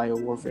bans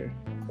bio-warfare.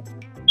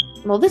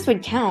 Well, this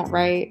would count,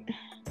 right?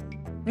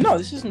 No,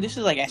 this is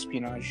like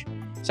espionage.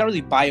 It's not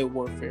really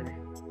bio-warfare.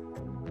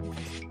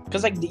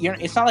 Because like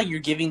it's not like you're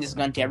giving this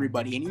gun to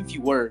everybody, and if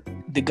you were,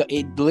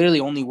 it literally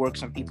only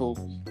works on people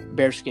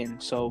bare skin.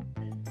 So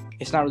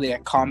it's not really a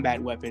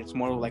combat weapon. It's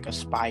more like a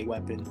spy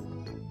weapon.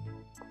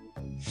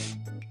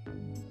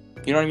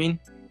 You know what I mean?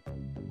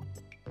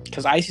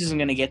 Because ice isn't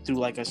gonna get through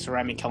like a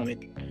ceramic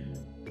helmet.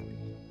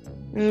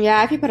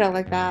 Yeah, if you put it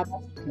like that.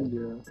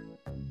 Yeah.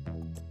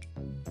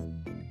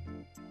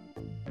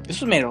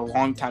 This was made a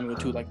long time ago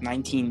too, like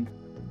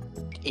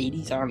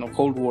 1980s. I don't know,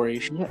 Cold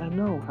War-ish. Yeah, I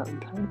know. How do you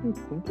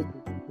think of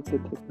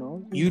the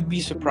technology? You'd be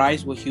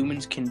surprised what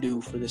humans can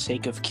do for the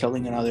sake of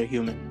killing another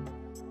human.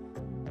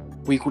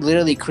 We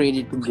literally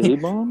created gay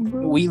bomb,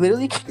 bro? We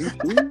literally.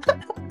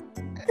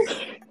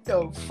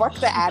 Yo, fuck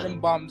the atom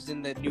bombs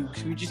and the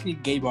nukes. We just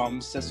need gay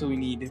bombs. That's what we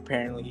need,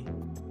 apparently.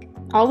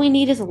 All we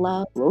need is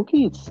love.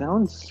 Loki, it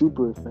sounds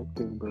super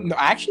effective, bro. No,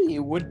 actually,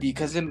 it would be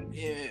because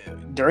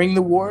during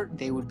the war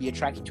they would be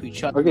attracted to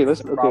each other. Okay,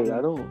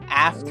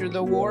 After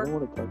the war, I don't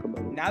want to talk about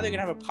it. now they're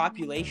gonna have a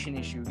population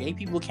issue. Gay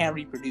people can't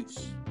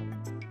reproduce.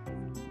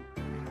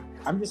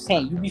 I'm just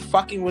saying, you'd be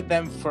fucking with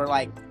them for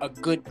like a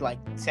good like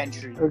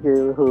century. Okay,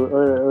 all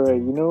right.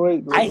 You know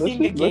what? I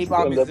think a gay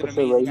bomb is an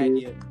amazing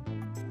idea.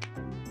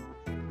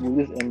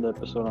 We'll just end the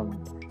episode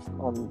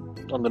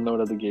on the note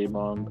of the gay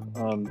bomb.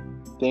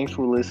 Thanks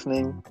for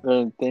listening,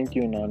 and thank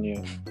you,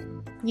 Ananya,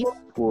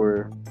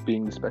 for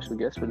being the special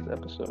guest for this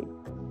episode.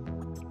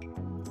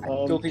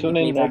 I still think the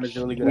gay bomb is a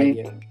really good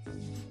idea.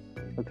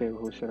 Okay,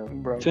 well, shut up.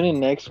 Bro. Tune in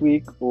next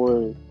week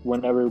or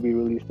whenever we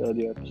release the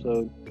audio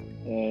episode.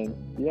 And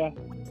yeah,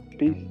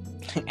 peace.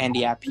 And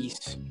yeah,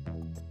 peace.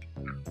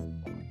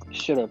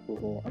 Shut up,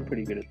 Rahul. I'm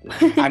pretty good at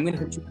this. I'm gonna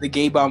hit you with the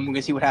gay bomb. We're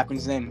gonna see what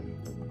happens then.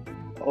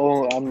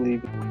 Oh, I'm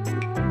leaving.